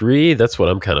it a 3? That's what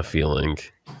I'm kind of feeling.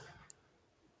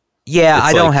 Yeah,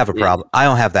 I don't have a problem. I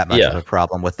don't have that much of a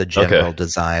problem with the general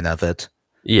design of it.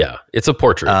 Yeah, it's a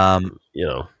portrait.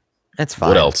 It's fine.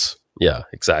 What else? Yeah,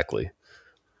 exactly.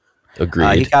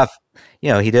 Agreed.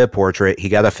 He did a portrait. He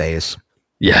got a face.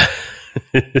 Yeah.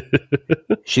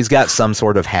 She's got some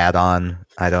sort of hat on.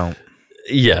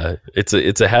 Yeah, it's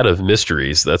a hat of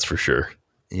mysteries, that's for sure.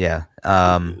 Yeah.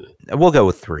 We'll go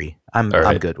with 3. I'm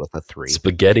good with a 3.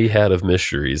 Spaghetti hat of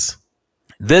mysteries.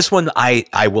 This one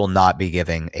I will not be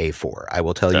giving a 4. I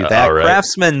will tell you that. All right.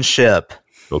 Craftsmanship.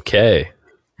 Okay.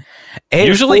 A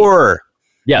Usually- 4.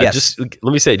 Yeah, Yes. just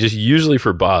let me say, just usually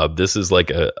for Bob, this is like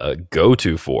a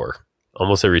go-to 4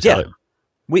 almost every Yeah. time.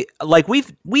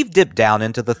 We've dipped down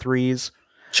into the 3s.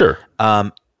 Sure.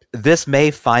 This may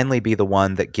finally be the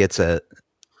one that gets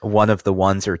one of the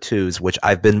 1s or 2s, which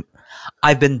I've been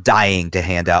dying to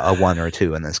hand out a 1 or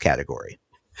 2 in this category.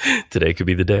 Today could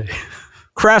be the day.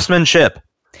 Craftsmanship.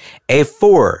 A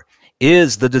 4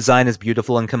 is the design is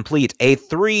beautiful and complete. A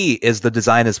 3 is the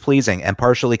design is pleasing and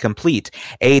partially complete.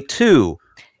 A 2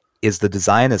 is the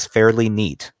design is fairly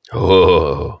neat.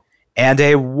 Oh. And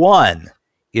a 1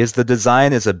 is the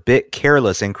design is a bit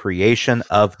careless in creation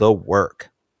of the work.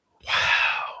 Wow.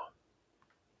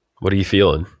 What are you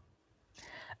feeling?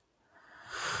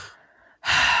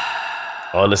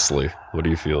 Honestly, what are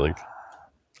you feeling?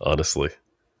 Honestly.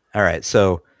 All right,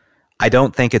 so I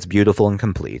don't think it's beautiful and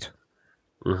complete,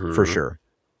 Mhm. for sure.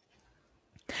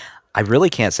 I really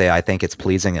can't say I think it's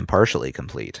pleasing and partially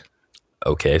complete.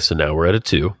 Okay, so now we're at a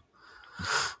 2.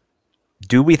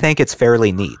 Do we think it's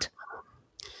fairly neat?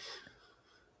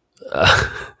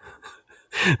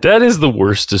 That is the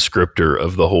worst descriptor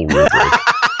of the whole rubric.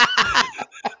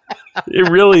 It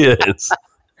really is.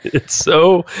 It's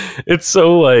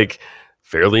so like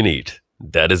fairly neat.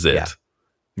 That is it.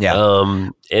 Yeah.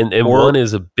 And Or- 1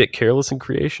 is a bit careless in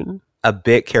creation. A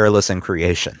bit careless in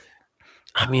creation.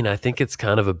 I mean, I think it's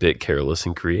kind of a bit careless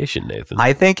in creation, Nathan.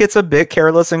 I think it's a bit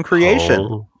careless in creation.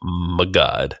 Oh my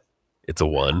God. It's a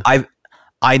 1.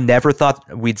 I never thought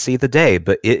we'd see the day,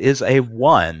 but it is a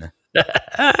 1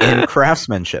 in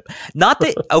craftsmanship. Not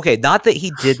that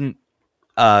he didn't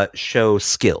show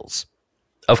skills.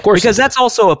 Of course. Because it that's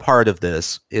also a part of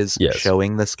this is Yes.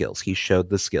 showing the skills. He showed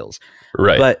the skills. is.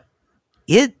 Right. But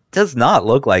it does not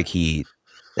look like he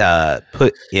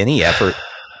put any effort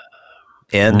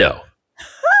in. No.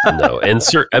 No. And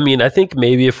I mean, I think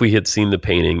maybe if we had seen the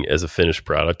painting as a finished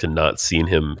product and not seen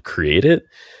him create it,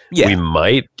 Yeah. we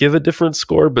might give a different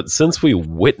score. But since we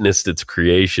witnessed its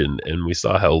creation and we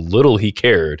saw how little he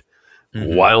cared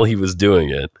Mhm. while he was doing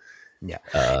it. Yeah.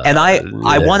 And I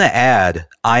want to add,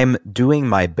 I'm doing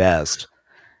my best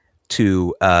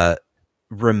to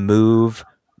remove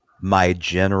my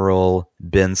general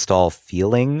Ben Stahl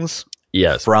feelings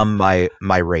Yes. from my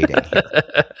rating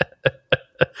here.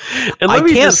 And I let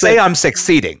me can't just say I'm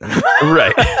succeeding.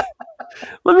 right.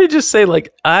 Let me just say,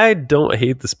 like, I don't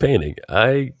hate this painting.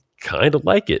 I kind of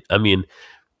like it. I mean,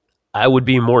 I would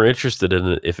be more interested in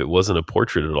it if it wasn't a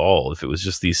portrait at all, if it was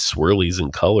just these swirlies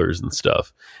and colors and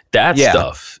stuff. That Yeah.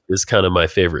 stuff is kind of my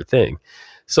favorite thing.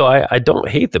 So I don't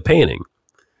hate the painting.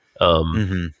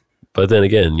 Mhm. But then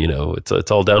again, you know, it's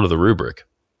all down to the rubric.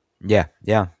 Yeah.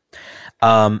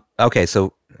 Okay,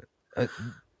 so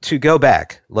to go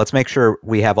back, let's make sure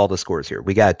we have all the scores here.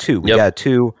 We got a 2. We Yep. got a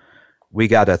 2. We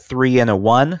got a 3 and a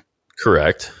 1.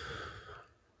 Correct.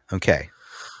 Okay.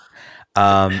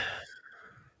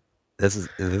 This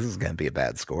is going to be a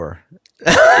bad score.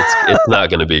 It's not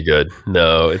going to be good.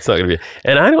 No, it's not going to be.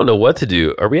 And I don't know what to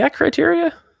do. Are we at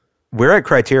criteria? We're at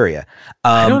criteria.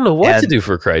 I don't know what to and- do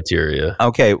for criteria.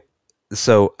 Okay,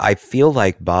 so I feel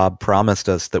like Bob promised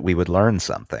us that we would learn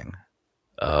something.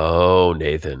 Oh,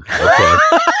 Nathan. Okay.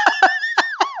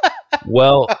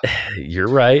 Well, you're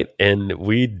right, and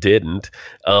we didn't.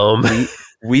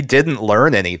 We didn't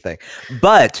learn anything.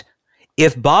 But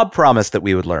if Bob promised that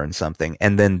we would learn something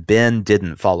and then Ben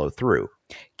didn't follow through,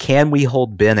 can we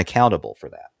hold Ben accountable for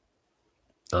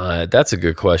that? That's a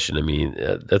good question. I mean,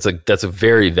 that's a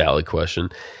very valid question.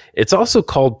 It's also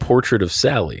called Portrait of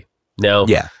Sally. Now,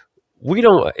 Yeah.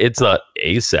 it's not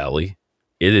a Sally.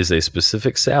 It is a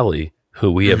specific Sally who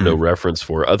we have no reference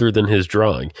for other than his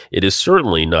drawing. It is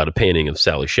certainly not a painting of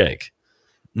Sally Shank.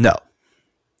 No.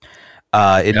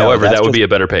 However, that would be a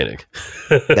better painting.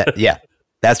 yeah.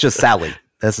 That's just Sally.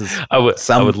 This is I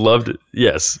would love to.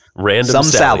 Yes. Random some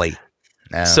Sally.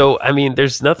 Sally. So, I mean,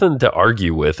 there's nothing to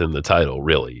argue with in the title,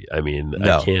 really. I mean,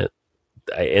 No. I can't.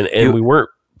 And we weren't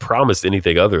promised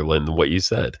anything other than what you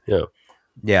said. Yeah.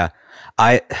 Yeah.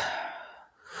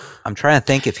 I'm trying to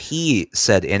think if he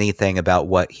said anything about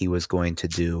what he was going to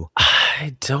do.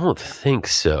 I don't think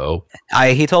so.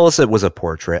 He told us it was a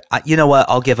portrait. You know what?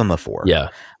 I'll give him a 4. Yeah.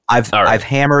 All right. I've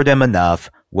hammered him enough.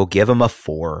 We'll give him a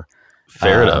 4.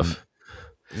 Fair enough.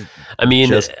 I mean,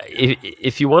 just-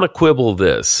 if you want to quibble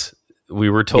this, we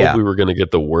were told Yeah. we were going to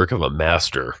get the work of a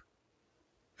master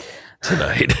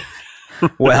tonight.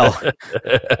 Well,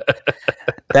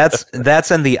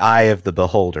 that's in the eye of the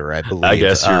beholder, I believe. I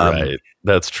guess you're right.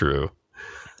 That's true.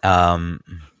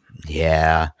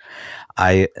 Yeah.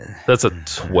 That's a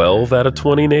 12 out of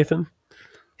 20, Nathan.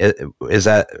 Is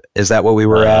that what we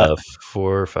were at?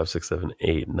 4, 5, 6, 7,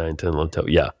 8, 9, 10, 11, 12.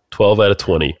 Yeah, 12 out of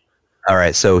 20. All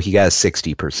right, so he got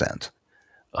 60%.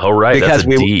 All right, Because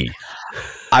that's a D.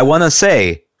 I want to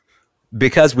say,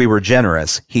 because we were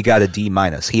generous, he got a D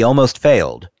minus. He almost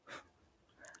failed.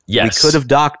 Yes. We could have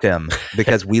docked him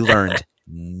because we learned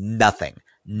nothing.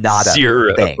 Not a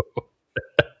Zero. thing.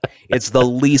 It's the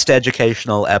least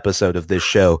educational episode of this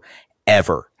show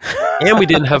ever. And we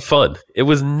didn't have fun. It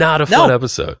was not a fun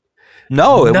episode.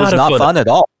 No, it was not fun at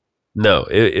all. No,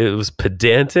 it was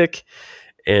pedantic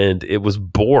and it was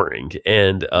boring.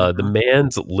 And the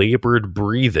man's labored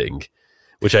breathing,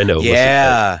 which I know.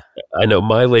 Yeah. I know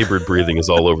my labored breathing is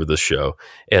all over this show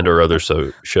and our other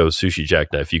show, Sushi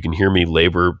Jackknife. You can hear me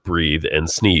labor, breathe, and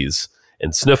sneeze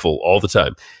and sniffle all the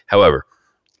time. However,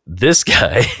 this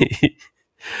guy,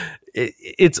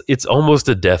 it's almost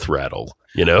a death rattle,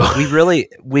 you know?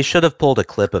 We should have pulled a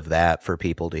clip of that for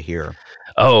people to hear.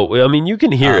 Oh, well, I mean, you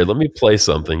can hear it. Let me play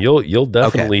something. You'll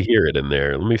definitely hear it in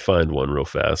there. Let me find one real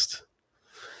fast.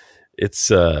 It's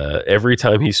every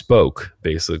time he spoke,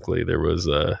 basically, there was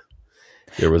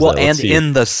well, and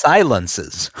in the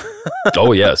silences.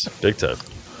 Oh yes, big time.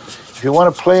 If you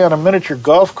want to play on a miniature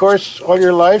golf course all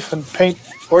your life and paint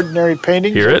ordinary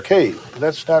paintings, okay, but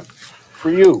that's not for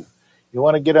you. You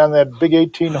want to get on that big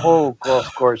 18-hole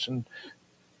golf course and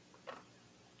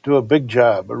do a big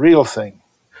job, a real thing.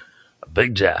 A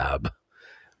big job,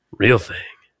 real thing.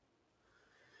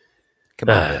 Come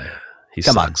on, he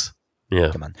sucks.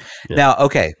 Yeah, come on. Yeah. Now,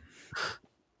 okay.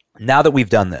 Now that we've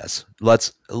done this,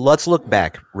 let's look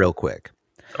back real quick.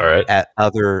 All right. At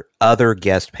other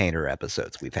guest painter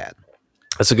episodes we've had.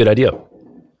 That's a good idea.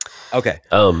 Okay.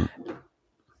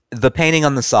 The painting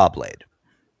on the saw blade.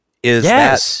 Was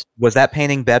that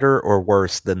painting better or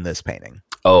worse than this painting?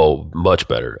 Oh, much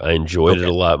better. I enjoyed it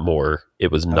a lot more.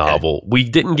 It was novel. We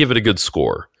didn't give it a good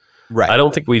score. Right. I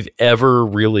don't think we've ever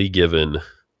really given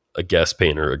a guest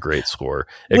painter a great score,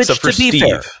 except for Steve.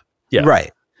 Fair, yeah.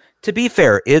 Right. To be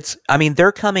fair,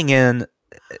 they're coming in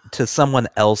to someone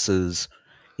else's,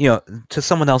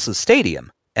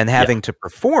 stadium and having to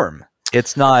perform.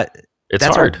 It's that's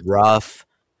hard. Rough.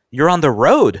 You're on the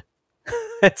road.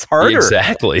 It's harder.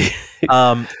 Exactly.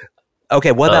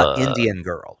 Okay. What about Indian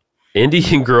Girl?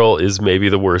 Indian Girl is maybe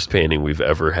the worst painting we've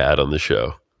ever had on the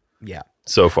show. Yeah.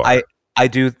 So far. I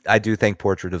do think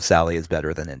Portrait of Sally is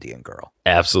better than Indian Girl.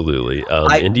 Absolutely.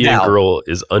 Indian Girl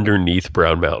is underneath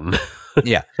Brown Mountain.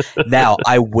 Yeah. Now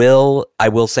I will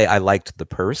say I liked the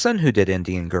person who did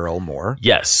Indian Girl more.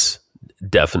 Yes,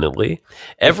 definitely.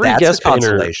 Every guest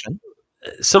painter.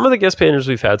 Some of the guest painters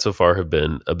we've had so far have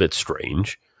been a bit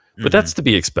strange, but that's to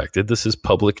be expected. This is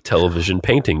public television,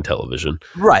 painting television,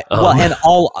 right? Well, and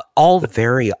all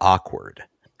very awkward.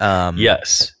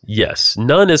 Yes.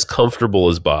 None as comfortable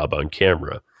as Bob on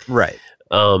camera. Right.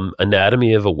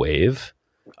 Anatomy of a Wave.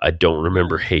 I don't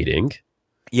remember hating.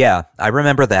 Yeah, I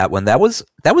remember that one. That was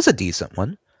a decent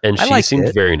one. And she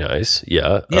seemed very nice.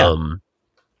 Yeah.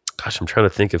 Gosh, I'm trying to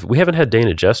think we haven't had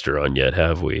Dana Jester on yet,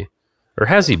 have we? Or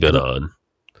has he been on?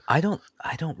 I don't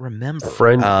remember.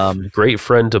 Great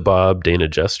friend to Bob, Dana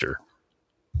Jester.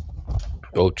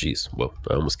 Oh, geez. Whoa,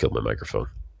 I almost killed my microphone.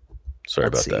 Sorry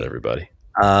about that, everybody.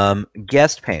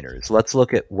 Guest painters. Let's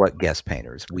look at what guest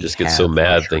painters we just get so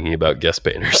mad thinking about guest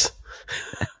painters.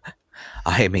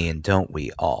 I mean, don't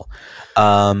we all?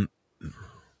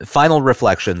 Final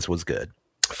Reflections was good.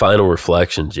 Final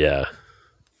Reflections, yeah.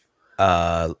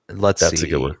 Let's see. That's a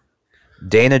good one.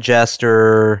 Dana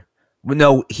Jester.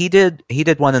 No, he did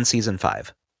one in season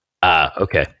 5. Ah,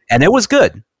 okay. And it was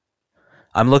good.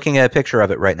 I'm looking at a picture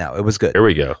of it right now. It was good. There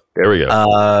we go.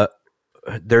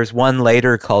 There's one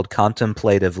later called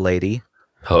Contemplative Lady.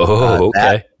 Oh,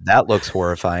 okay. That looks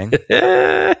horrifying.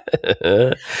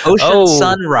 Ocean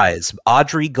Sunrise.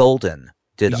 Audrey Golden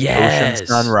did Ocean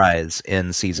Sunrise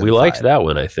in season 5. We liked that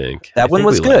one, I think. That one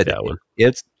was good. That one.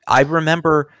 I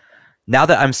remember, now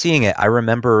that I'm seeing it, I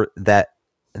remember that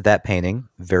painting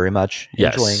very much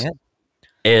enjoying it.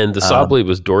 And the saw blade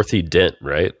was Dorothy Dent,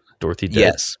 right? Dorothy Dent.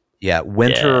 Yes. Yeah.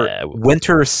 Winter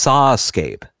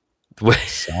Sawscape.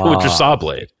 Winter Saw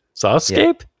Blade.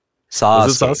 Sawscape? Yeah.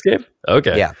 Was it Sawscape?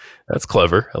 Okay. Yeah. That's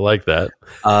clever. I like that.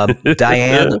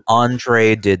 Diane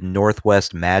Andre did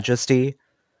Northwest Majesty.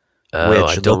 Which,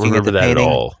 I don't remember that painting,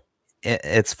 at all.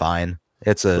 It's fine.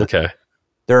 There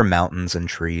are mountains and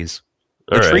trees.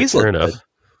 The trees look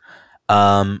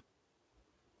good.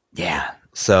 Yeah.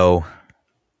 So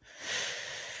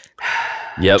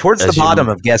towards the bottom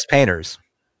of guest painters.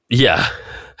 Yeah.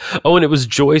 Oh, and it was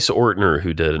Joyce Ortner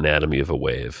who did Anatomy of a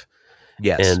Wave.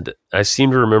 Yes. And I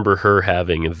seem to remember her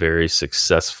having a very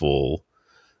successful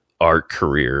art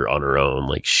career on her own.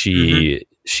 Like she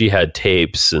had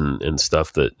tapes and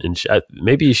stuff that, and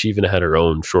maybe she even had her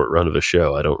own short run of a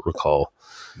show. I don't recall.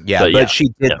 Yeah, but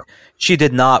she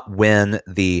did not win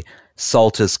the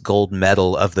Saltus Gold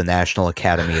Medal of the National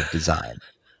Academy of Design.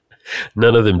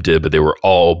 None of them did, but they were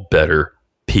all better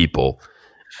people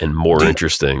and more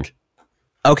interesting.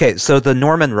 Okay, so the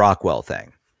Norman Rockwell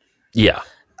thing. Yeah.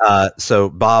 So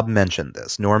Bob mentioned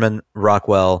this. Norman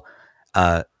Rockwell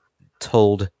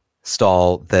told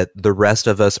Stahl that the rest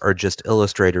of us are just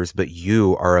illustrators, but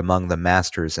you are among the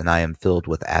masters, and I am filled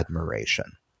with admiration.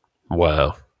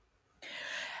 Wow.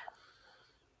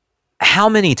 How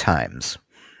many times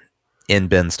in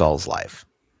Ben Stahl's life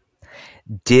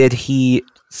did he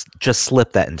just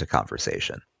slip that into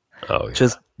conversation? Oh, yeah.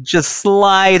 Just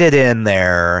slide it in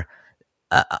there,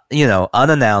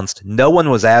 unannounced. No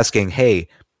one was asking, hey,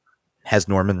 has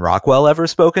Norman Rockwell ever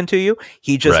spoken to you?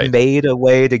 He just made a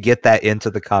way to get that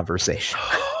into the conversation.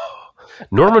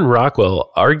 Norman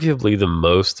Rockwell, arguably the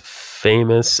most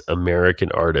famous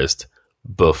American artist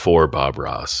before Bob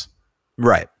Ross.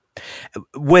 Right.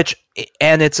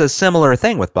 And it's a similar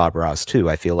thing with Bob Ross too,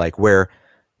 I feel like, where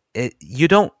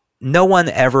no one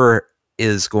ever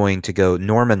is going to go,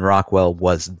 Norman Rockwell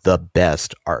was the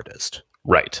best artist.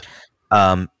 Right.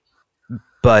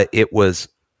 But it was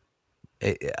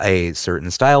a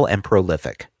certain style and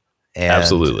prolific. And,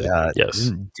 absolutely.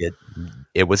 Yes.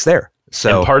 It was there.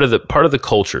 So and part of the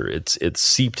culture, it's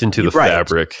seeped into the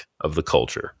fabric of the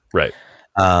culture. Right.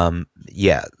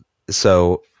 Yeah.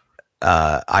 So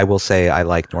I will say I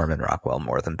like Norman Rockwell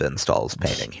more than Ben Stahl's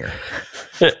painting here.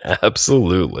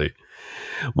 Absolutely.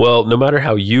 Well, no matter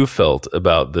how you felt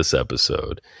about this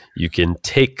episode, you can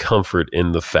take comfort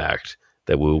in the fact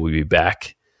that we will be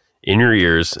back in your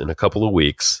ears in a couple of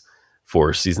weeks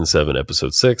for season 7,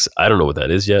 episode 6. I don't know what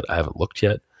that is yet. I haven't looked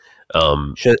yet.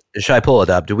 Should I pull it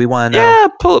up? Do we want to know? Yeah,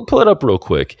 pull it up real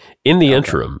quick. In the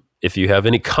interim, if you have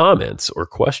any comments or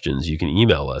questions, you can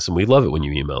email us. And we love it when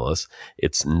you email us.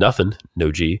 It's nothing,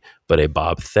 no G, but a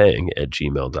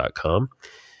bobthang@gmail.com.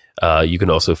 You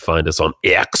can also find us on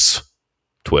X,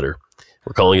 Twitter.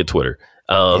 We're calling it Twitter.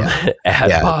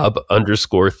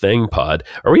 @Bob_ThangPod.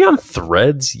 Are we on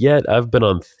Threads yet? I've been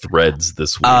on Threads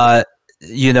this week.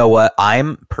 You know what?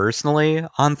 I'm personally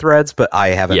on Threads, but I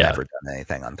haven't ever done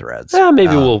anything on Threads.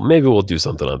 Maybe we'll do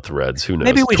something on Threads. Who knows?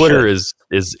 Maybe Twitter is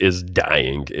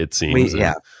dying, it seems.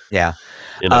 In a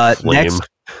flame.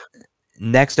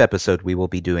 Next episode, we will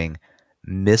be doing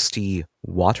Misty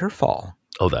Waterfall.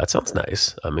 Oh, that sounds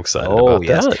nice. I'm excited about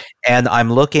that. And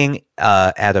I'm looking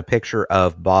at a picture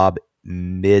of Bob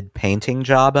mid-painting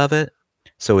job of it.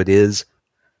 So it is,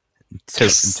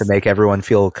 to make everyone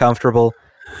feel comfortable,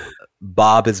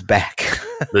 Bob is back.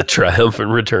 The triumphant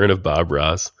return of Bob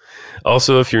Ross.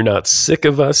 Also, if you're not sick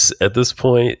of us at this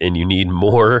point and you need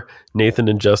more Nathan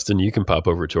and Justin, you can pop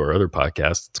over to our other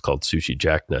podcast. It's called Sushi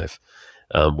Jackknife,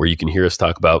 where you can hear us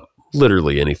talk about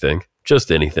literally anything,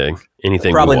 just anything.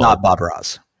 Probably not Bob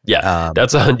Ross. Yeah,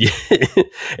 that's on. And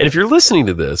if you're listening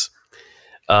to this,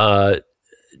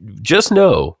 just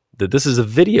know that this is a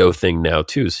video thing now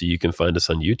too, so you can find us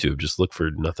on YouTube. Just look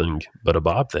for Nothing But a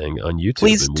Bob Thing on YouTube.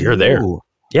 Please and we're there.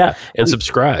 Yeah, and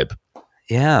subscribe.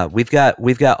 Yeah, we've got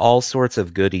all sorts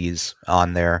of goodies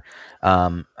on there,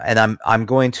 and I'm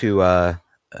going to.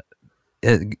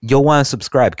 You'll want to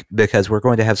subscribe because we're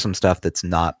going to have some stuff that's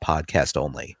not podcast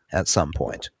only at some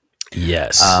point.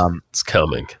 Yes, it's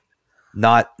coming.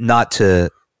 Not to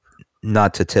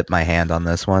tip my hand on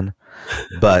this one,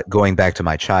 but going back to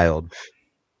my child.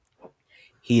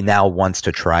 He now wants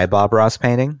to try Bob Ross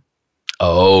painting.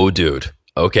 Oh, dude.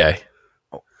 Okay.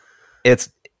 It's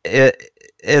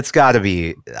got to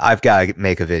be. I've got to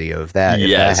make a video of that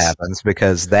if that happens,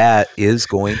 because that is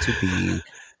going to be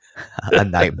a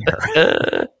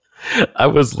nightmare. I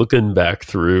was looking back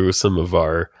through some of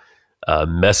our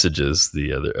messages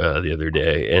the other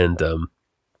day, and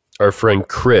our friend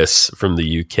Chris from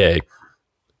the UK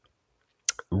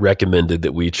recommended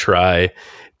that we try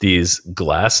these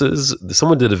glasses.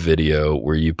 Someone did a video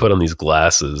where you put on these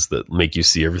glasses that make you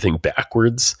see everything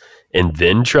backwards and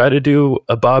then try to do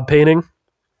a Bob painting.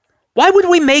 Why would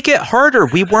we make it harder?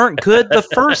 We weren't good the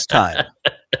first time.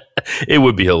 It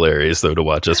would be hilarious though to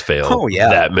watch us fail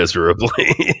that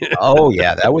miserably. Oh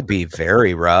yeah, that would be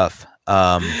very rough.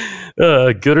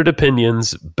 Good at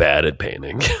opinions, bad at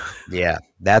painting. Yeah,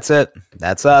 that's it.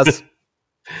 That's us.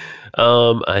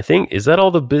 I think, is that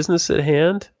all the business at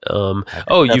hand? You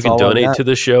can donate to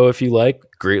the show if you like.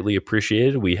 Greatly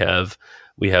appreciated. We have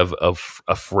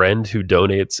a friend who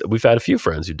donates. We've had a few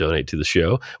friends who donate to the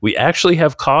show. We actually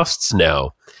have costs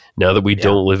now. now that we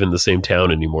don't live in the same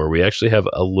town anymore, we actually have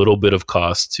a little bit of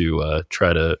cost to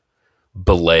try to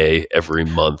belay every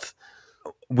month.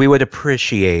 We would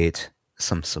appreciate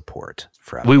some support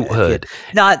from We you. would.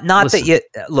 Not Listen. that you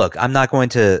look, I'm not going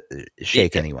to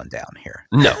shake anyone down here.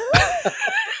 No.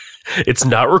 It's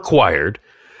not required.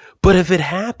 But if it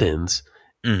happens,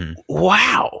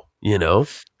 wow,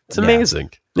 it's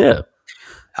amazing. Yeah.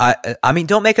 I mean,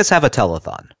 don't make us have a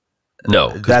telethon.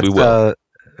 No, because we will.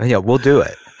 We'll do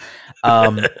it.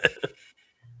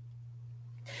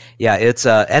 It's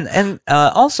and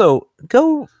also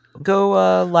go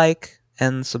like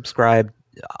and subscribe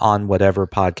on whatever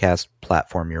podcast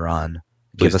platform you're on.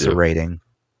 Give us a rating.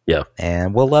 Yeah.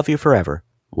 And we'll love you forever.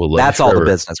 That's all the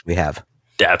business we have.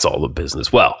 That's all the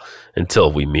business. Well,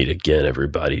 until we meet again,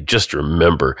 everybody, just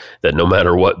remember that no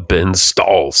matter what Ben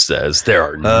Stahl says, there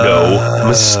are no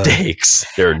mistakes.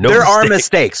 There are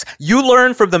mistakes. You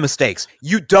learn from the mistakes.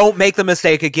 You don't make the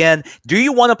mistake again. Do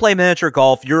you want to play miniature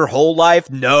golf your whole life?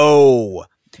 No.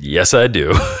 Yes, I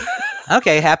do.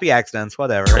 Okay, happy accidents,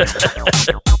 whatever.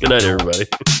 Good night, everybody.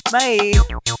 Bye.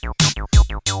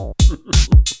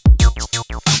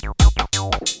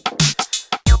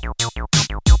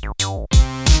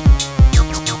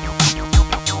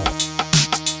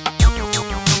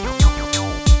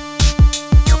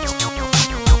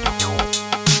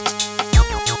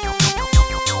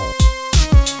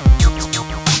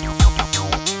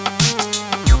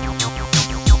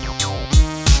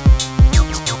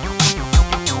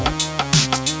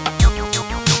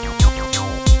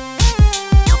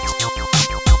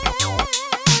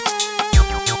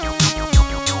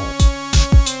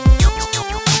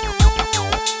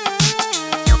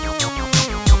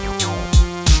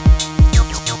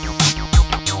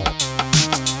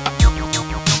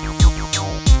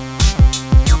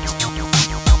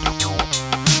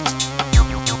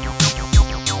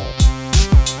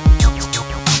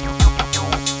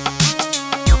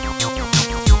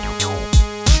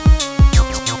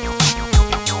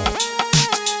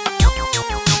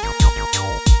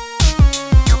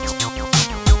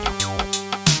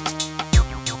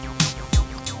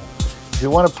 If you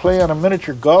want to play on a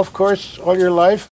miniature golf course all your life,